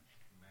him.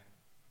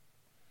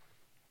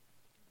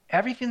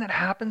 Everything that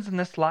happens in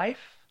this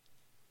life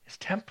is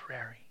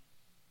temporary.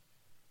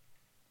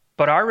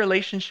 But our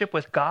relationship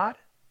with God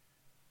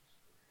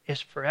is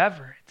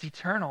forever. It's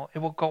eternal. It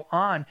will go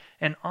on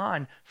and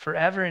on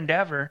forever and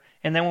ever.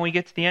 And then when we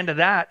get to the end of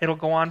that, it'll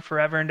go on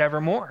forever and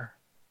ever more.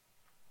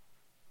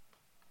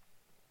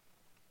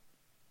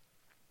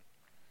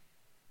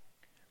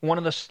 One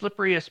of the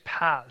slipperiest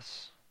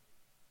paths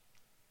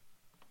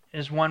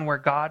is one where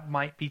God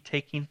might be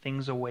taking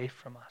things away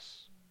from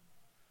us.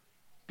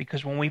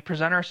 Because when we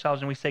present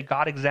ourselves and we say,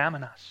 God,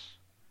 examine us,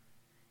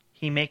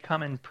 He may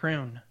come and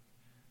prune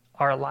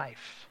our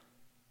life.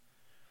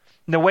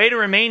 The way to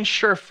remain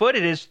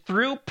sure-footed is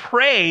through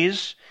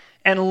praise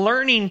and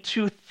learning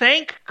to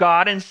thank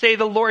God and say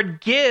the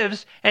Lord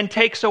gives and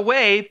takes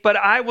away, but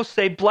I will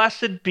say,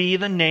 blessed be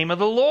the name of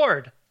the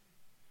Lord.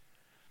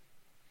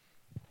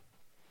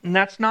 And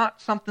that's not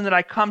something that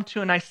I come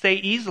to and I say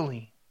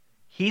easily.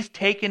 He's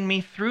taken me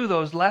through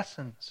those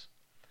lessons.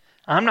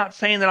 I'm not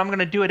saying that I'm going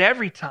to do it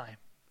every time,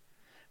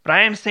 but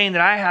I am saying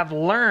that I have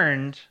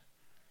learned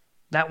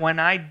that when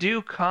I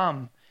do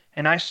come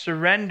and I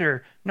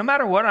surrender, no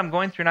matter what I'm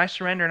going through, and I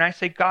surrender and I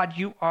say, God,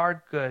 you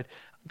are good.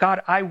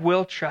 God, I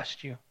will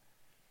trust you.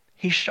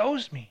 He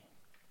shows me.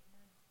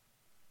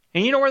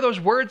 And you know where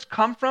those words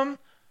come from?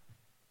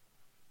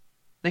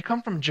 They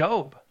come from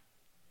Job.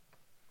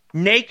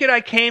 Naked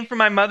I came from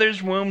my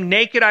mother's womb.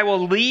 Naked I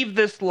will leave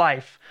this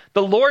life.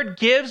 The Lord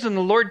gives and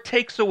the Lord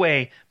takes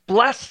away.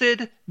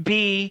 Blessed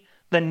be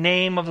the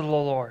name of the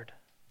Lord.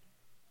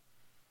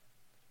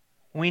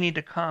 We need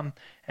to come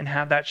and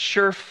have that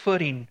sure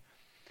footing.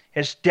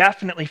 Is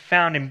definitely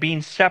found in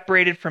being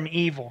separated from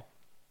evil.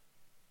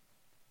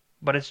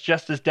 But it's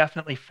just as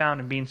definitely found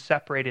in being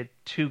separated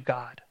to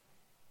God.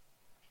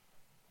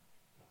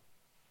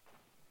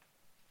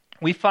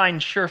 We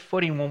find sure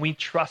footing when we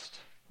trust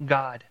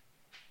God.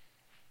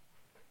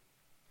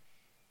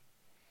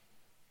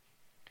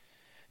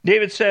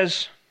 David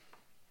says,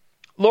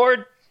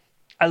 Lord,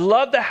 I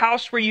love the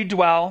house where you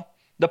dwell,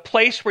 the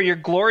place where your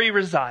glory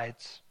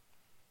resides.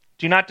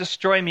 Do not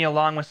destroy me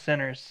along with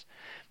sinners,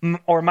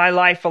 or my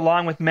life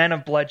along with men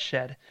of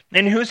bloodshed,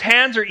 in whose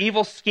hands are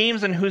evil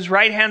schemes and whose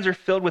right hands are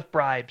filled with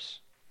bribes.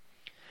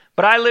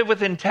 But I live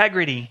with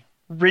integrity.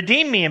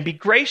 Redeem me and be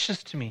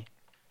gracious to me.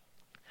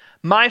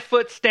 My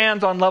foot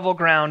stands on level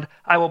ground.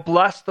 I will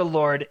bless the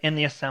Lord in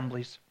the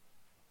assemblies.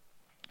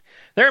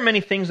 There are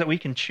many things that we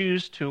can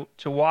choose to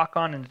walk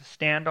on and to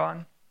stand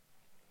on.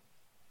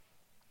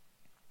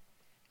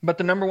 But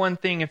the number one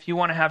thing, if you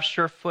want to have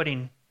sure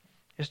footing,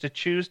 is to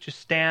choose to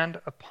stand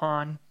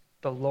upon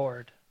the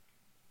Lord.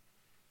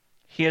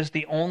 He is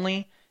the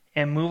only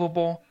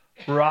immovable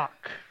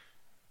rock,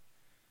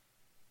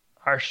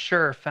 our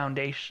sure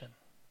foundation.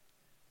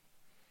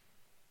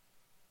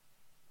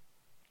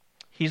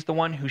 He's the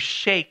one who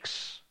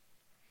shakes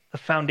the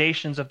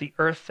foundations of the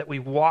earth that we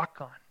walk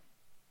on.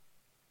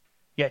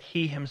 Yet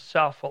He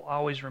Himself will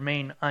always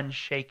remain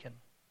unshaken.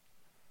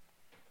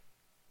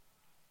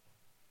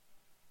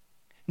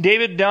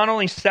 David not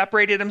only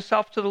separated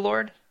himself to the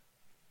Lord,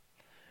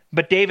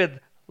 but David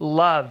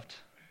loved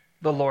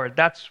the Lord.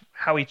 That's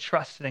how he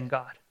trusted in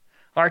God.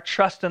 Our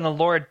trust in the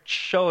Lord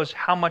shows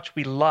how much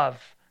we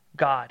love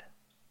God.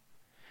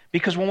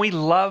 Because when we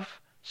love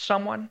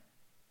someone,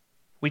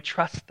 we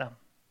trust them.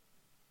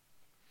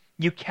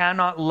 You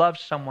cannot love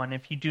someone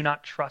if you do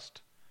not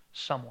trust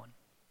someone.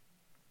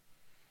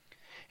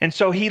 And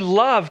so he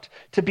loved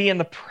to be in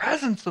the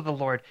presence of the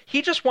Lord.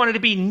 He just wanted to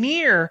be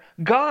near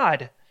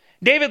God.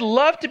 David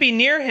loved to be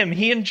near Him.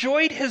 He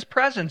enjoyed His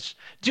presence.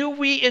 Do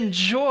we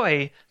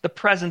enjoy the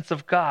presence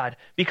of God?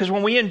 Because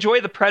when we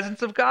enjoy the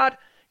presence of God,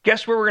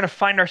 guess where we're going to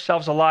find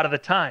ourselves a lot of the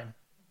time?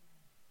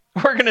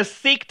 We're going to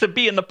seek to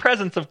be in the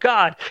presence of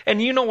God.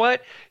 And you know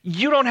what?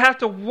 You don't have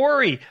to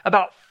worry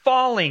about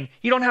falling.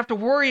 You don't have to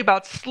worry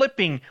about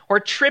slipping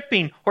or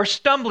tripping or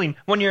stumbling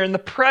when you're in the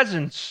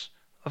presence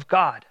of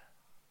God.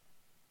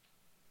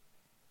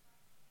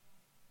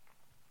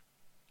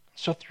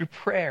 So through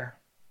prayer,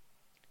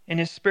 in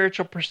his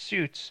spiritual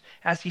pursuits,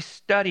 as he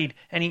studied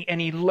and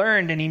he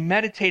learned and he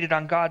meditated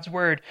on God's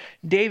word,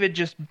 David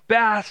just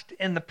basked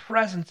in the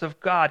presence of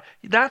God.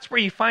 That's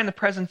where you find the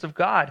presence of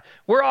God.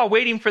 We're all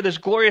waiting for this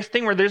glorious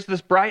thing where there's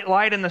this bright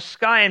light in the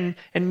sky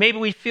and maybe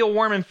we feel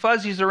warm and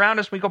fuzzies around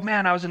us. We go,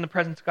 man, I was in the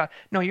presence of God.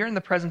 No, you're in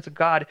the presence of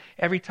God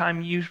every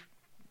time you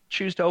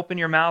choose to open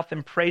your mouth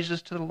in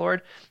praises to the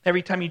Lord,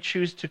 every time you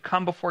choose to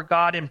come before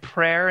God in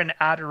prayer and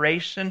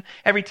adoration,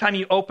 every time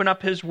you open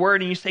up His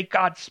word and you say,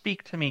 God,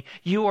 speak to me,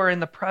 you are in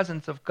the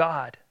presence of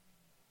God.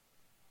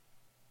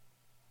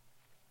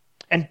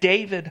 And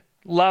David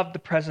loved the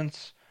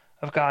presence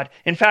of God.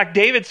 In fact,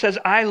 David says,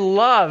 I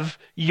love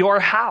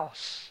your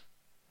house.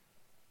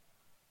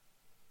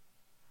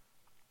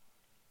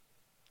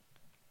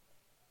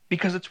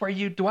 Because it's where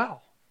you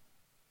dwell.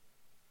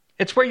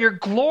 It's where your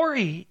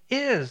glory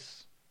is.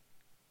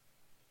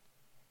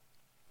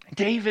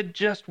 David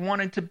just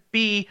wanted to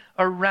be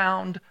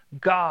around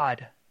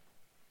God.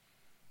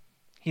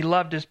 He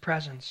loved His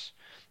presence.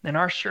 And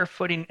our sure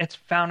footing, it's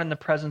found in the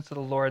presence of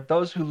the Lord.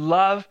 Those who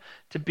love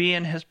to be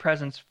in His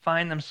presence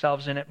find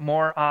themselves in it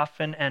more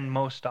often and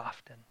most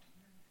often.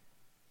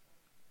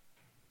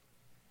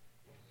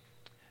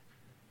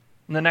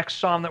 In the next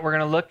psalm that we're going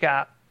to look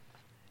at,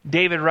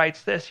 David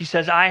writes this. He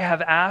says, I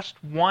have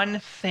asked one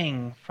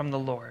thing from the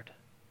Lord.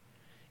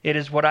 It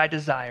is what I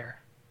desire,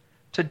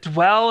 to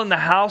dwell in the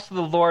house of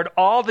the Lord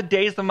all the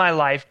days of my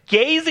life,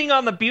 gazing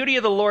on the beauty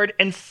of the Lord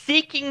and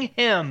seeking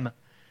Him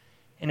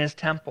in His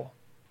temple.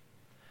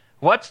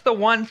 What's the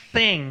one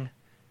thing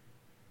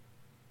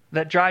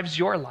that drives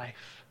your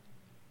life?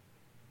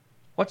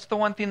 What's the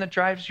one thing that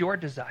drives your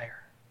desire?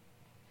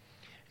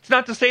 It's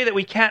not to say that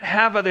we can't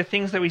have other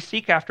things that we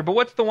seek after, but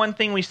what's the one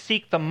thing we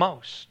seek the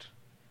most?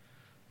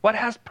 What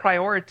has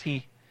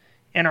priority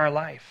in our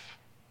life?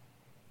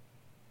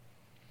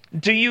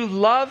 Do you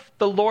love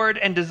the Lord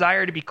and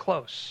desire to be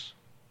close?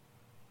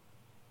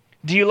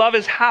 Do you love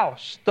his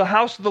house, the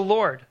house of the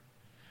Lord?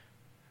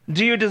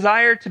 Do you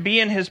desire to be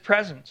in his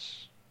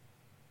presence?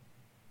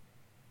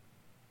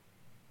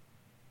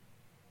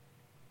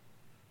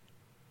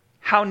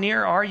 How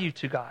near are you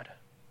to God?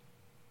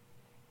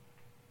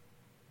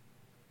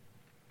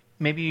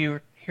 Maybe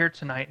you're here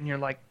tonight and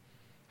you're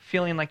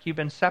feeling like you've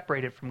been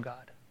separated from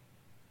God.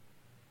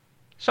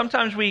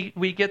 Sometimes we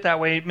get that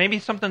way. Maybe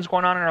something's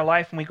going on in our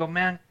life and we go,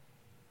 man,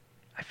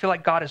 I feel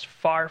like God is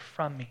far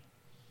from me.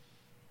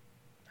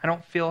 I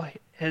don't feel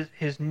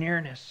his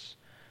nearness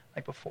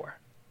like before.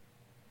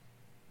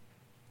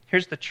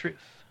 Here's the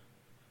truth.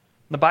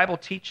 The Bible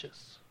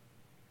teaches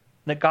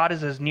that God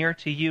is as near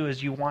to you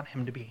as you want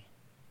him to be.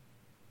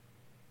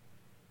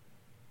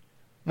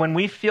 When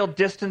we feel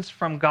distance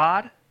from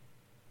God,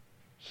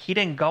 he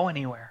didn't go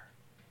anywhere.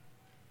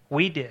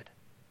 We did.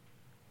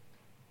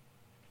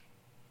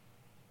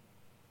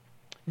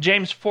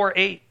 James 4:8,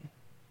 he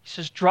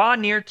says, draw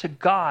near to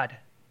God,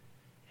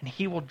 and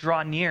he will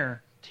draw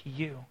near to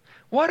you.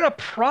 What a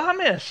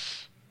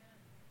promise!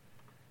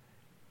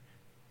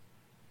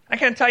 I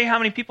can't tell you how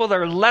many people that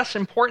are less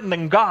important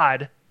than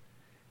God,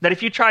 that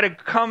if you try to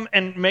come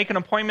and make an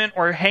appointment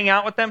or hang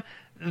out with them,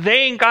 they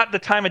ain't got the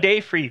time of day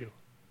for you.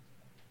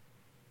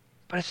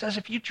 But it says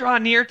if you draw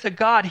near to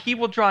God, he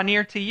will draw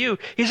near to you.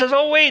 He says,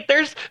 oh wait,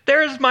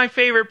 there's my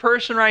favorite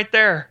person right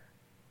there.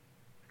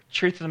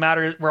 Truth of the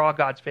matter is, we're all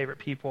God's favorite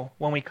people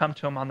when we come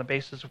to him on the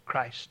basis of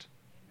Christ.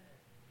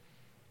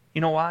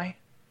 You know why?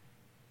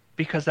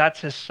 Because that's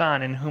his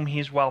Son in whom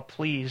he's well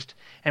pleased.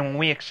 And when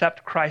we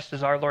accept Christ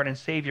as our Lord and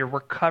Savior, we're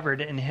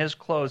covered in his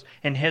clothes,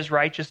 in his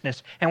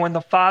righteousness. And when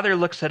the Father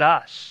looks at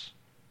us,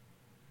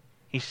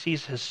 he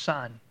sees his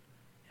Son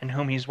in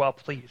whom he's well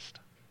pleased.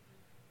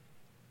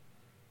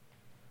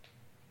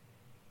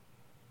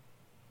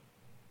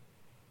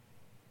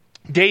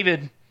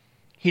 David,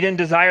 he didn't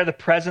desire the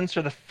presence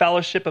or the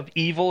fellowship of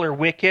evil or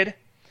wicked.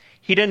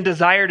 He didn't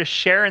desire to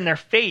share in their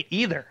fate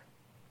either.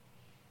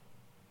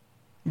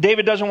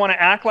 David doesn't want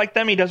to act like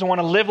them. He doesn't want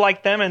to live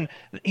like them. And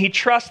he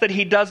trusts that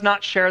he does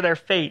not share their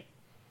fate.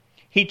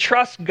 He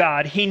trusts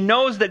God. He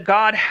knows that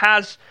God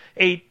has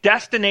a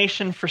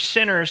destination for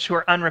sinners who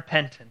are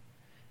unrepentant.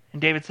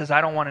 And David says,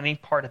 I don't want any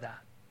part of that.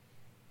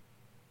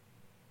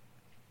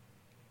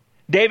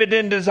 David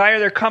didn't desire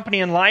their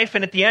company in life,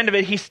 and at the end of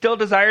it, he still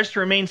desires to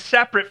remain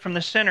separate from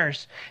the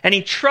sinners. And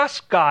he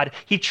trusts God.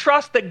 He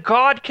trusts that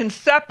God can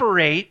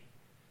separate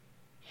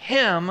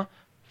him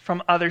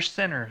from other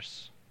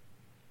sinners.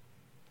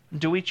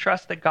 Do we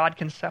trust that God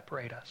can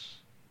separate us?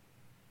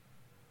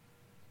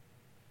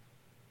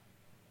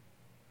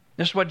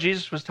 This is what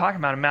Jesus was talking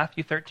about in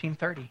Matthew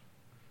 13:30.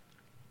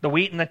 The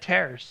wheat and the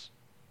tares.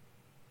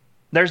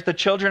 There's the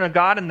children of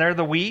God and they're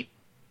the wheat.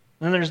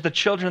 And then there's the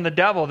children of the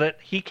devil that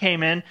he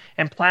came in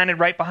and planted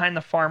right behind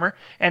the farmer.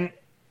 And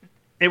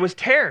it was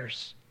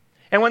tares.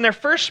 And when they're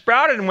first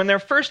sprouted and when they're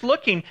first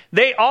looking,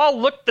 they all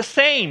look the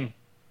same.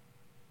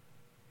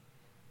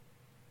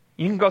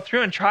 You can go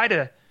through and try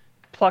to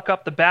pluck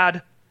up the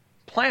bad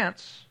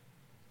plants,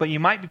 but you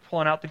might be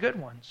pulling out the good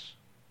ones.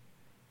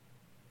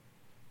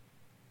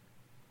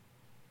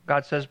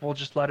 God says, we'll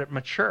just let it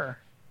mature.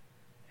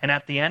 And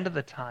at the end of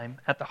the time,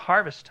 at the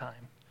harvest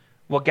time,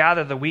 we'll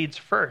gather the weeds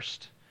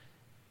first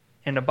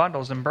into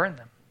bundles and burn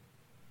them.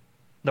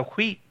 The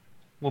wheat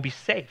will be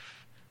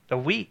safe. The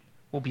wheat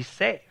will be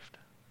saved.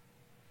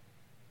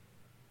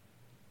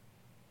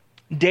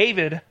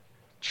 David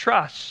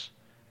trusts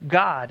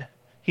God.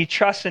 He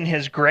trusts in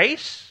his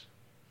grace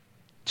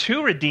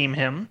to redeem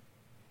him,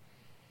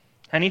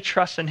 and he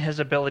trusts in his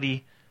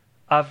ability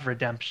of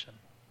redemption.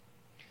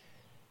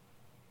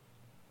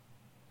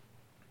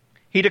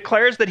 He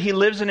declares that he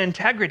lives in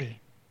integrity.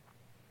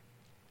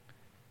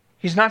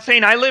 He's not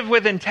saying, I live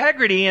with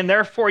integrity and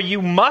therefore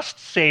you must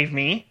save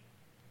me.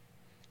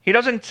 He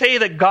doesn't say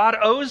that God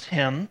owes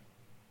him.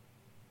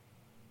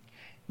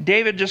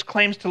 David just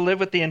claims to live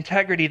with the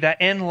integrity that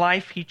in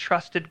life he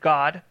trusted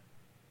God.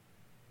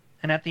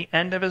 And at the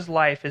end of his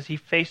life, as he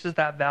faces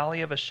that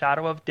valley of a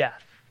shadow of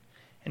death,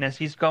 and as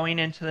he's going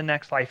into the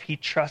next life, he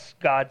trusts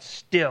God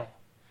still.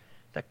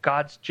 That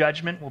God's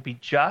judgment will be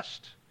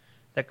just,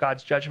 that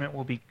God's judgment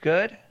will be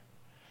good,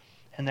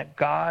 and that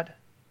God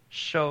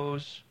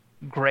shows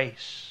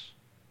grace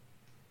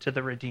to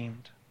the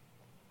redeemed.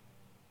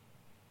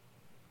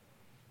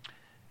 You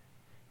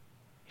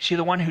see,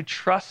 the one who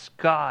trusts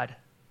God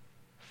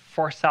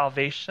for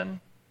salvation,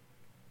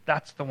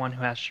 that's the one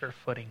who has sure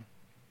footing.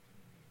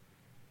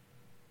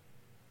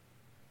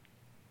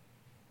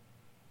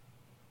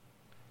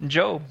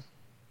 Job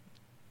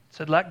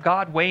said, let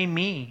God weigh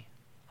me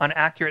on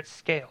accurate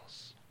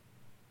scales,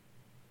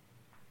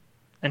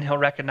 and he'll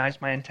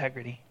recognize my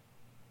integrity.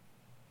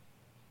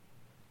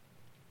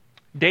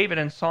 David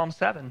in Psalm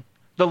 7,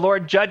 the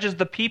Lord judges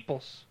the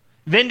peoples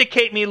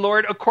Vindicate me,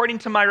 Lord, according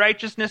to my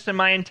righteousness and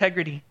my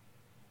integrity.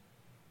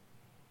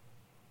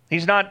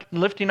 He's not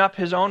lifting up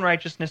his own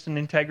righteousness and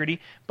integrity,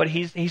 but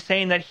he's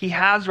saying that he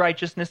has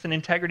righteousness and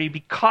integrity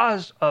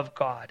because of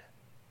God.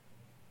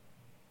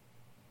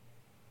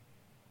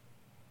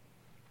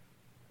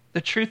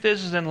 The truth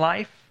is in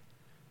life,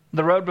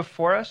 the road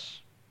before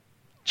us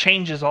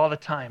changes all the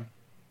time.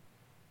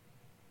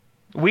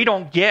 We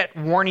don't get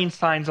warning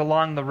signs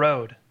along the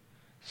road.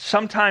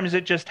 Sometimes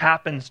it just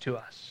happens to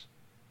us.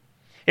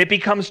 It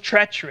becomes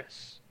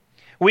treacherous.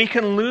 We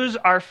can lose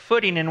our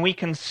footing and we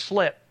can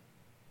slip.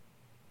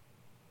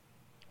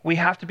 We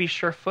have to be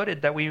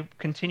sure-footed that we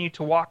continue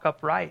to walk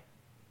upright.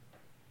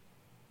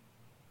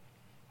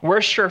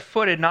 We're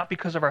sure-footed not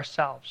because of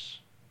ourselves.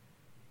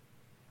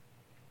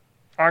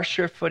 Our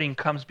sure footing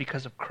comes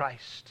because of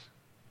Christ.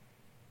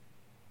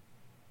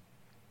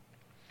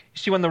 You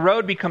see, when the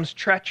road becomes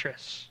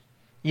treacherous,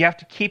 you have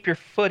to keep your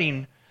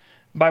footing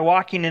by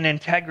walking in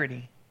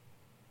integrity.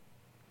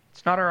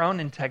 It's not our own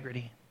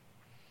integrity.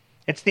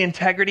 It's the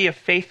integrity of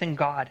faith in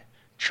God,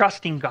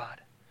 trusting God.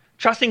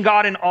 Trusting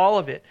God in all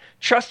of it.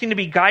 Trusting to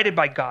be guided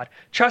by God.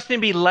 Trusting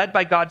to be led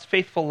by God's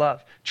faithful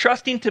love.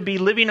 Trusting to be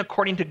living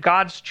according to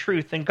God's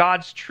truth, and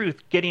God's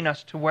truth getting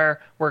us to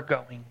where we're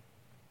going.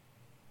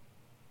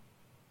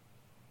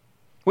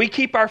 We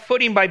keep our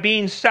footing by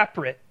being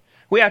separate.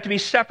 We have to be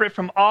separate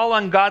from all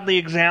ungodly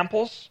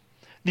examples,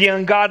 the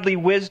ungodly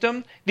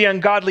wisdom, the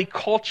ungodly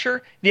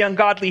culture, the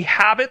ungodly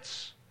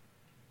habits,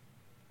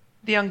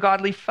 the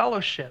ungodly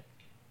fellowship.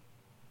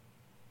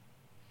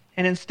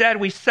 And instead,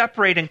 we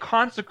separate and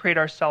consecrate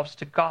ourselves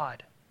to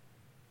God,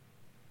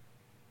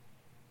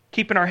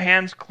 keeping our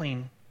hands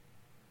clean.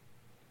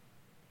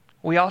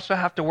 We also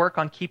have to work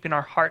on keeping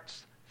our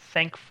hearts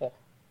thankful.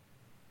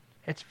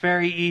 It's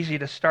very easy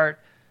to start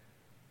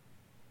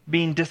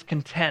being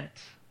discontent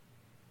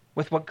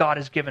with what God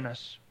has given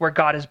us, where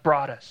God has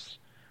brought us,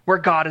 where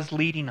God is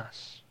leading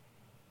us.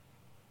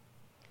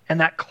 And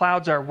that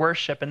clouds our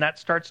worship, and that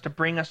starts to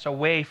bring us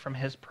away from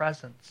His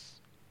presence.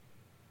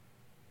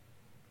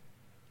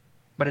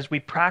 But as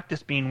we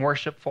practice being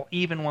worshipful,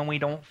 even when we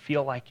don't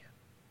feel like it,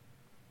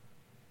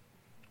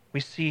 we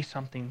see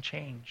something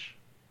change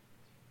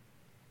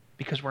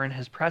because we're in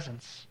His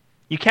presence.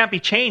 You can't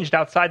be changed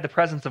outside the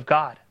presence of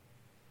God.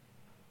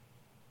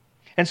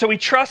 And so we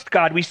trust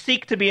God. We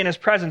seek to be in His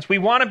presence. We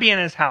want to be in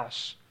His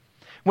house.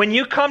 When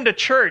you come to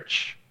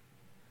church,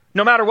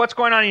 no matter what's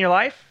going on in your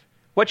life,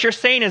 what you're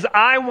saying is,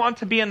 I want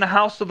to be in the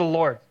house of the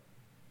Lord.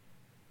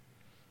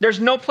 There's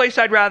no place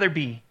I'd rather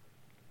be.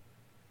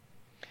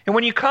 And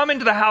when you come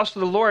into the house of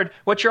the Lord,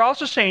 what you're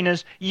also saying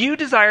is, you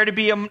desire to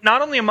be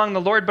not only among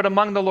the Lord, but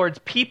among the Lord's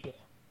people.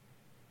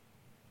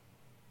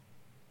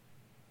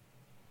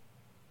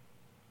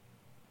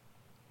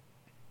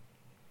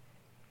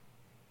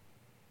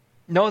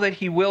 Know that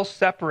He will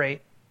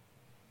separate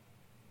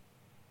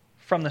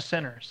from the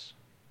sinners.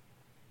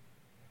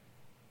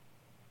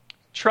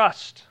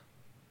 Trust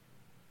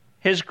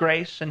His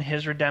grace and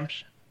His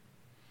redemption.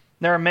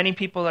 There are many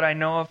people that I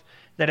know of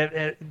that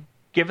have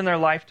given their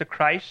life to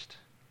Christ,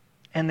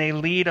 and they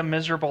lead a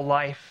miserable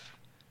life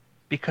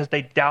because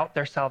they doubt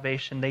their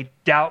salvation. They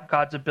doubt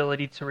God's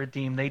ability to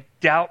redeem. They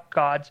doubt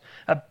God's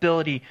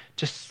ability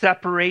to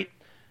separate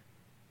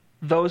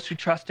those who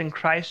trust in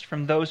Christ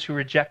from those who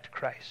reject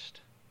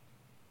Christ.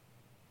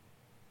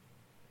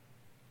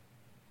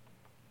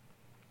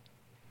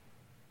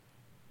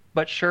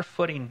 But sure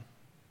footing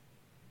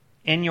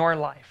in your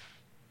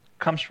life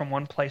comes from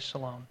one place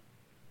alone.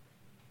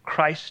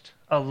 Christ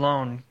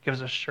alone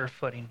gives us sure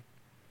footing.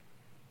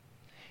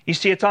 You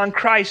see, it's on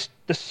Christ,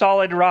 the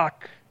solid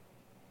rock,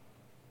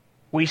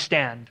 we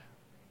stand.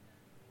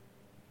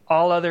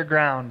 All other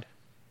ground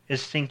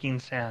is sinking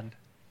sand.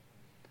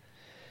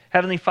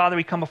 Heavenly Father,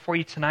 we come before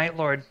you tonight,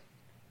 Lord.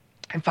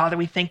 And Father,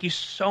 we thank you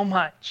so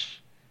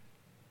much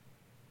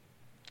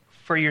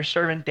for your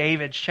servant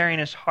David sharing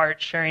his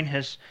heart, sharing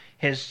his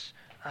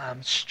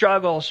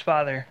struggles,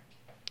 Father,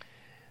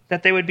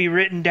 that they would be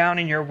written down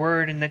in your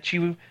word, and that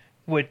you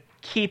would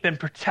keep and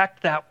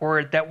protect that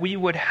word, that we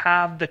would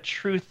have the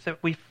truth that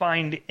we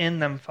find in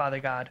them, Father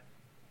God.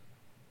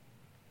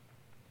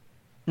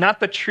 Not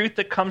the truth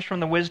that comes from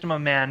the wisdom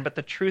of man, but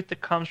the truth that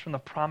comes from the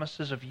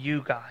promises of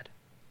you, God.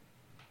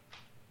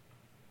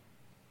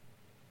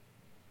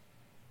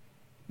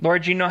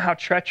 Lord, you know how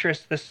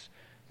treacherous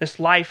this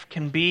life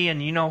can be,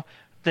 and you know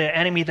the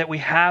enemy that we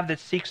have that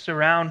seeks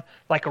around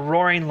like a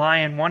roaring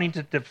lion, wanting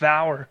to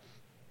devour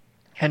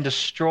and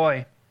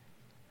destroy.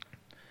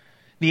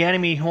 The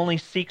enemy who only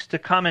seeks to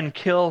come and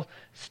kill,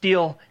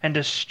 steal, and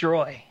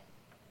destroy.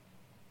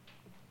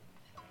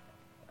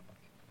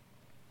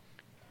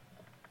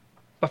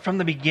 But from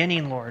the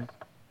beginning, Lord,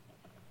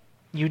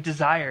 you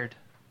desired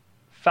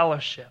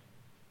fellowship.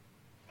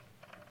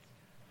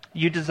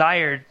 You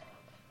desired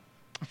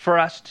for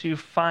us to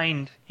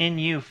find in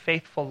you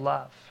faithful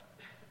love.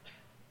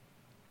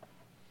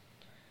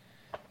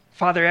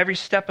 Father, every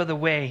step of the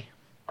way,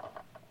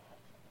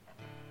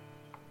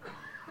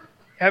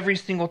 every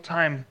single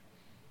time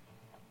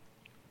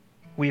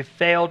we have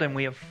failed and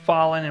we have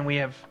fallen and we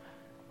have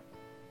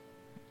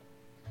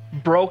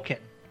broken,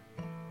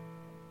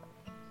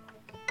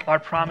 our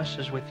promise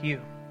is with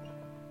you.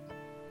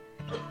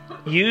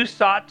 You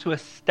sought to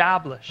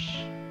establish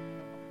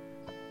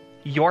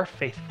your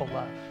faithful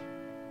love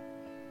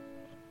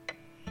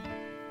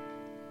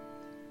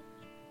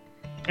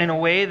in a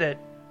way that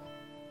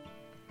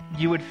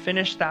you would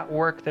finish that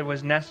work that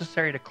was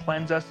necessary to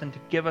cleanse us and to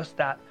give us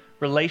that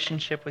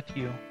relationship with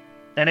you.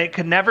 And it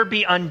could never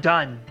be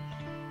undone.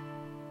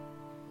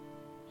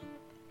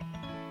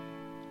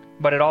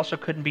 But it also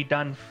couldn't be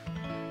done.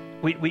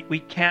 We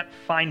can't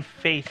find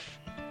faith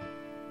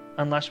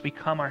unless we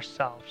come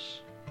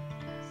ourselves.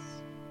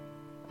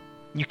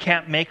 You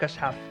can't make us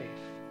have faith.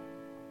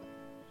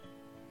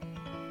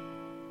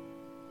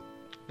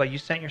 But you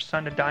sent your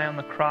Son to die on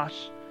the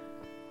cross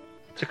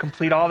to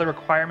complete all the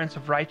requirements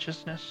of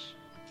righteousness,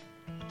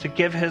 to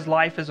give his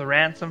life as a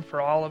ransom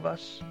for all of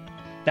us,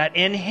 that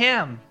in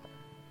him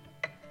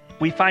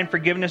we find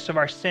forgiveness of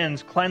our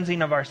sins,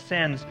 cleansing of our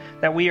sins,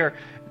 that we are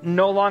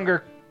no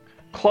longer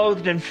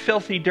clothed in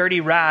filthy, dirty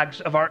rags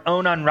of our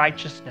own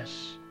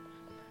unrighteousness.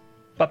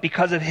 But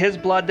because of his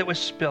blood that was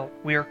spilt,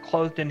 we are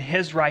clothed in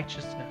his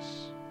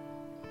righteousness,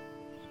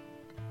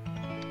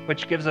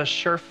 which gives us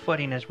sure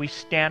footing as we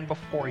stand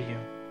before you.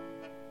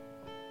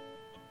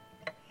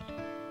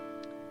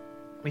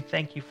 We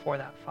thank you for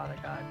that, Father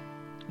God.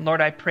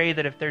 Lord, I pray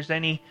that if there's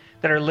any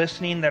that are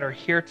listening, that are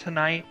here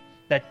tonight,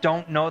 that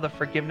don't know the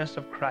forgiveness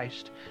of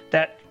Christ,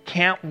 that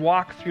can't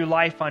walk through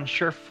life on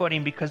sure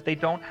footing because they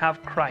don't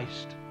have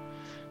Christ,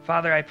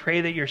 Father, I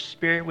pray that your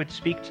Spirit would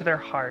speak to their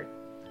heart,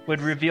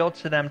 would reveal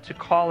to them to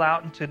call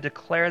out and to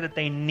declare that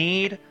they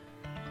need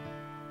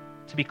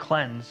to be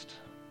cleansed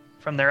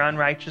from their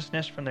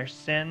unrighteousness, from their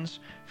sins,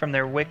 from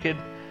their wicked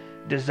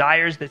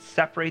desires that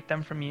separate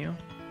them from you.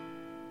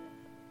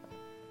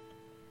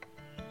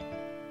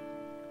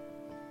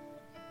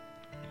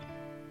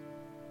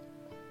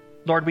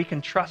 Lord, we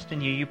can trust in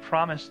you. You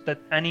promised that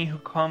any who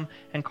come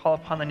and call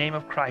upon the name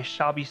of Christ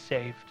shall be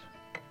saved.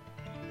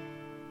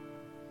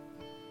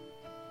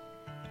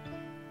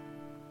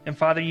 And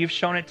Father, you've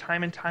shown it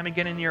time and time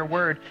again in your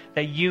word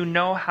that you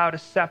know how to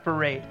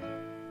separate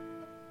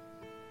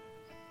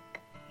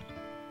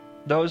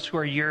those who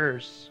are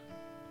yours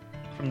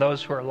from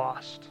those who are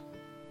lost.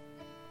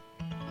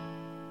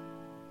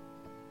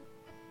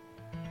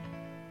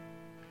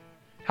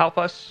 Help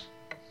us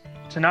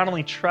to not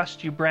only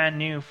trust you brand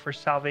new for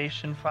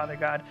salvation, Father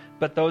God,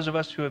 but those of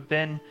us who have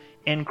been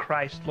in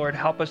Christ, Lord,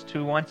 help us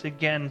to once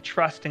again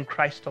trust in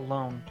Christ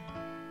alone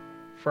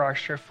for our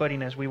sure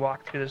footing as we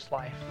walk through this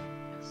life.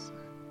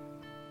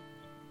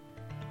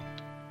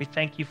 We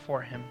thank you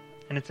for him,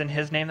 and it's in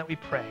his name that we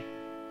pray.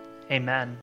 Amen.